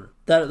skivor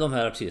där de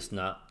här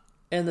artisterna,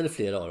 en eller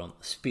flera av dem,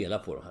 spelar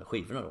på de här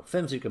skivorna då.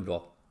 5 stycken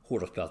bra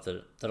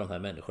hårdrocksplattor där de här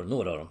människorna,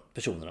 några av de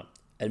personerna,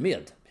 är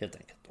med helt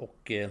enkelt.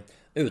 Och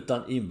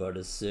utan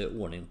inbördes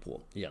ordning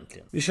på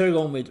egentligen. Vi kör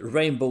igång med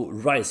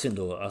Rainbow Rising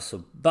då.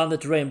 Alltså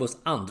bandet Rainbows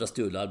andra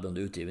studioalbum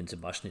utgiven till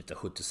mars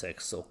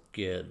 1976. Och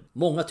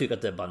många tycker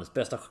att det är bandets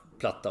bästa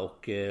platta.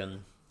 Och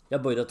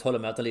jag började att hålla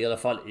med att det i alla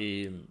fall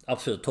i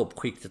absolut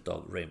toppskiktet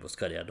av Rainbows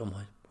karriär. De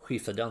har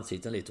skiftat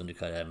ansikten lite under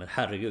karriären, men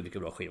herregud vilka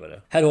bra skivor det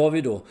är. Här har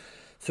vi då,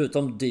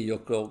 förutom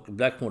Dio och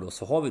Blackmore då,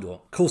 så har vi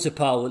då Cozy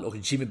Powell och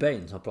Jimmy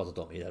Bain som har pratat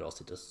om i det här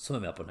avsnittet, som är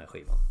med på den här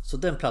skivan. Så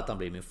den plattan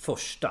blir min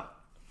första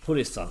på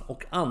listan.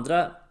 Och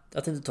andra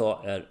att inte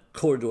ta är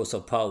Corridors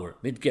of Power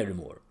med Gary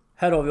Moore.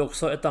 Här har vi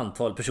också ett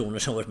antal personer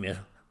som varit med,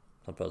 som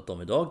har pratat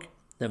om idag.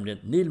 Nämligen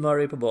Neil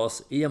Murray på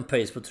bas, Ian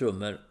Pace på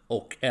trummor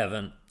och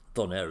även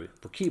Don Airey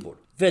på keyboard.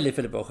 Väldigt,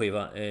 väldigt bra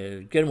skiva.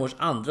 Gary Moores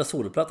andra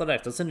soloplatta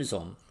räknas sen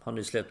som. Han har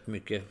ju släppt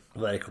mycket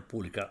verk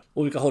på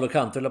olika håll och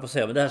kanter, eller på att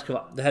säga. Men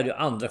det här är ju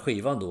andra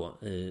skivan då,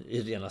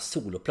 i rena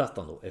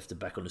soloplattan då, efter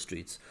Back on the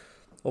Streets.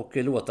 Och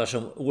låtar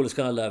som Always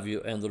Gonna Love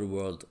You, End of the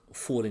World och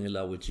Falling in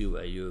Love with You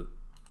är ju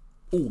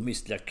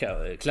omistliga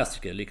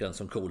klassiker, likadant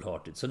som Cold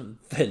Hearted. Så en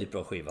väldigt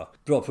bra skiva.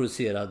 Bra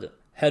producerad.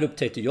 Här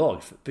upptäckte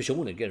jag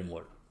personligen Gary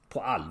Moore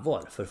på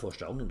allvar för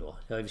första gången då.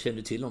 Jag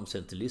kände till om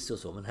Centerlist och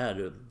så, men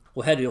här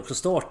är ju också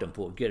starten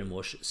på Gary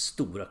Moores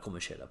stora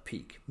kommersiella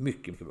peak.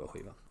 Mycket bra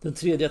skiva. Den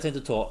tredje jag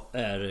tänkte ta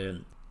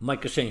är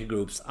Michael Schenker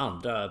Groups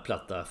andra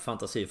platta,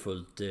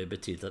 fantasifullt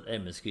betitlad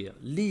MSG.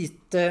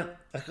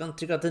 Jag kan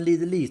tycka att den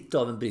lider lite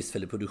av en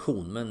bristfällig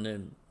produktion,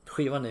 men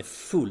skivan är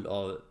full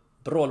av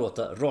bra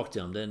låtar rakt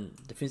igenom.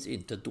 Det finns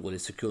inte ett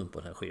dåligt sekund på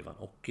den här skivan.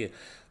 Och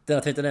den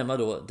jag tänkte nämna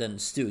då, den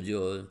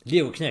studio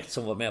Leo Knecht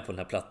som var med på den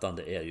här plattan,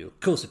 det är ju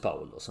Cozy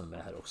Powell då, som är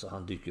med här också.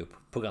 Han dyker upp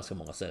på ganska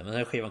många ställen. Men den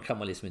här skivan kan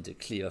man liksom inte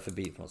kliva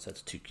förbi på något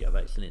sätt, tycker jag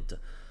verkligen inte.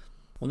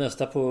 Och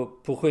nästa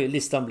på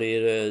listan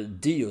blir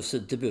Dios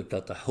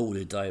debutplatta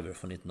Holy Diver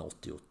från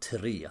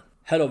 1983.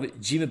 Här har vi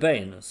Jimmy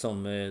Bain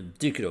som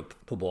dyker upp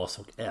på bas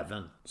och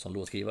även som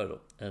låtskrivare då.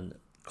 En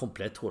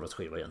komplett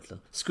hårdrocksskiva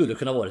egentligen. Skulle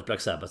kunna varit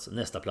Black Sabbaths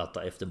nästa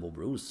platta efter Mob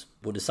Rules.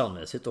 Både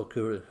soundmässigt och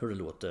hur det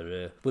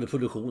låter. Både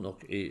produktion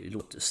och i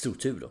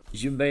låtstruktur då.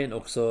 Jim Bain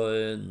också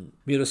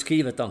med och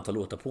skriver ett antal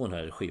låtar på den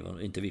här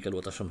skivan. Inte vilka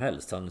låtar som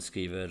helst. Han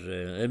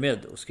är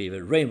med och skriver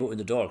Rainbow in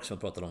the Dark som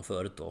jag pratade om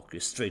förut då, och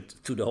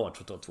Straight to the Heart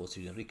för att ta 2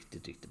 stycken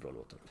riktigt bra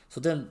låtar. Så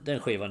den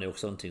skivan är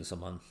också någonting som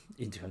man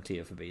inte kan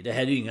kliva förbi. Det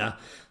här är ju inga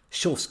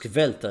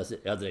kioskvältare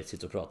jag direkt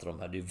sitter och pratar om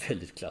här. Det är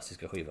väldigt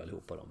klassiska skivor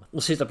allihopa dem.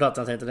 Och sista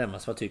plattan jag tänkte nämna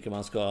som jag tycker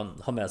man ska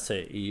ha med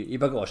sig i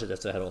bagaget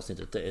efter det här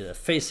avsnittet, det är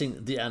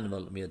Facing the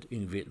Animal med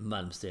Yngwie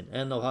Malmsteen.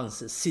 En av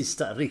hans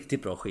sista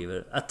riktigt bra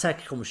skivor.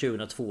 Attack kom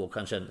 2002 och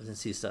kanske den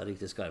sista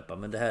riktigt skarpa,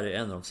 men det här är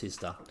en av de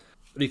sista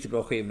riktigt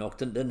bra skivorna och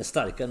den är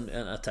starkare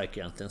än Attack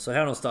egentligen. Så här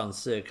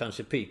någonstans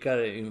kanske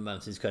pikar Yngwie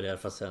Malmsteens karriär,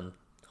 fast sen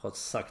har ett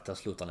sakta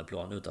slutande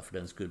plan utanför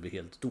den skulle bli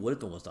helt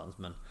dåligt någonstans,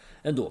 men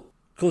ändå.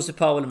 Cozy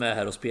Powell är med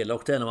här och spelar,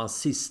 och det är en av hans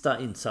sista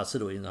insatser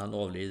då innan han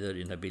avlider i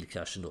den här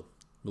bilkraschen då,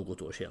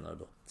 något år senare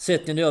då.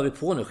 Sättningen i övrigt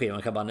på den här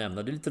skivan kan bara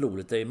nämna, det är lite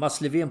roligt. Det är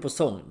Mats Levén på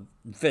sång,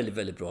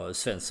 väldigt bra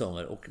svensk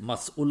sångare, och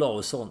Mats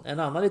Olausson, en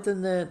annan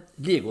liten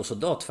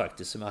legosoldat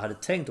faktiskt, som jag hade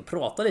tänkt att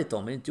prata lite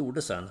om men inte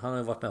gjorde sen. Han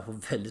har varit med på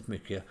väldigt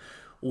mycket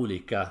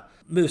olika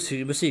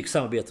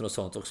musiksamarbeten och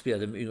sånt och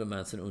spelade med Yngwie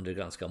Malmsteen under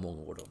ganska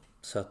många år då.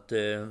 Så att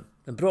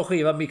en bra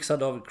skiva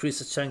mixad av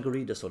Chris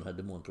Changorides, den här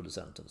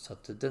demonproducenten. Så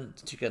att den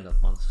tycker jag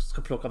att man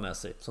ska plocka med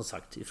sig, som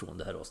sagt, ifrån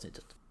det här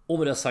avsnittet. Och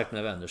med det sagt,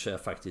 mina vänner, så är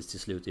jag faktiskt till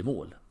slut i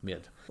mål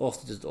med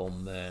avsnittet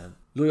om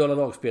lojala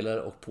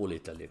lagspelare och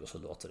pålitliga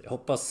legosoldater. Jag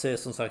hoppas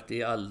som sagt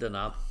i all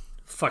denna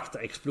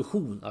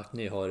faktaexplosion att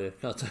ni har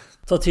kunnat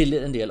ta till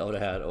en del av det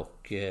här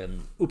och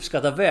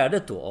uppskatta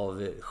värdet då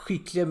av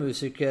skickliga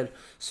musiker,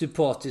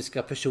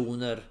 sympatiska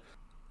personer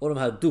och de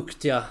här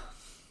duktiga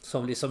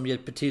som liksom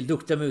hjälper till,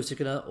 duktiga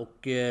musikerna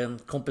och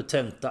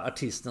kompetenta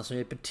artisterna som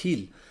hjälper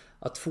till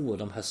att få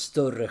de här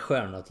större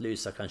stjärnorna att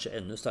lysa kanske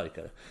ännu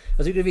starkare.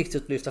 Jag tycker det är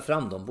viktigt att lyfta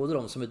fram dem, både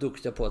de som är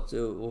duktiga på att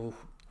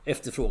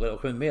efterfråga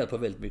och kommer med på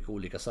väldigt mycket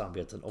olika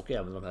samarbeten, och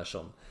även de här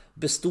som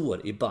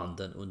består i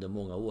banden under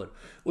många år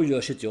och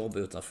gör sitt jobb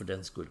utan för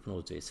den skull på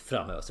något vis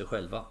framhäva sig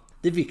själva.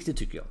 Det är viktigt,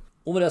 tycker jag.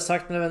 Och med det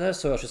sagt, mina vänner,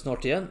 så hörs vi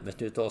snart igen med ett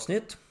nytt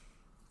avsnitt.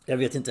 Jag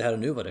vet inte här och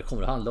nu vad det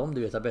kommer att handla om,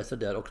 det vet jag bättre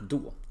där och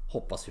då,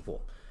 hoppas vi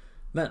på.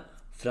 Men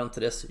fram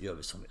till dess gör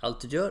vi som vi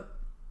alltid gör.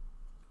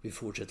 Vi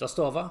fortsätter att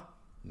stava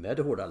med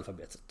det hårda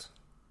alfabetet.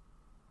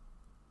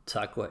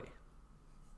 Tack och hej.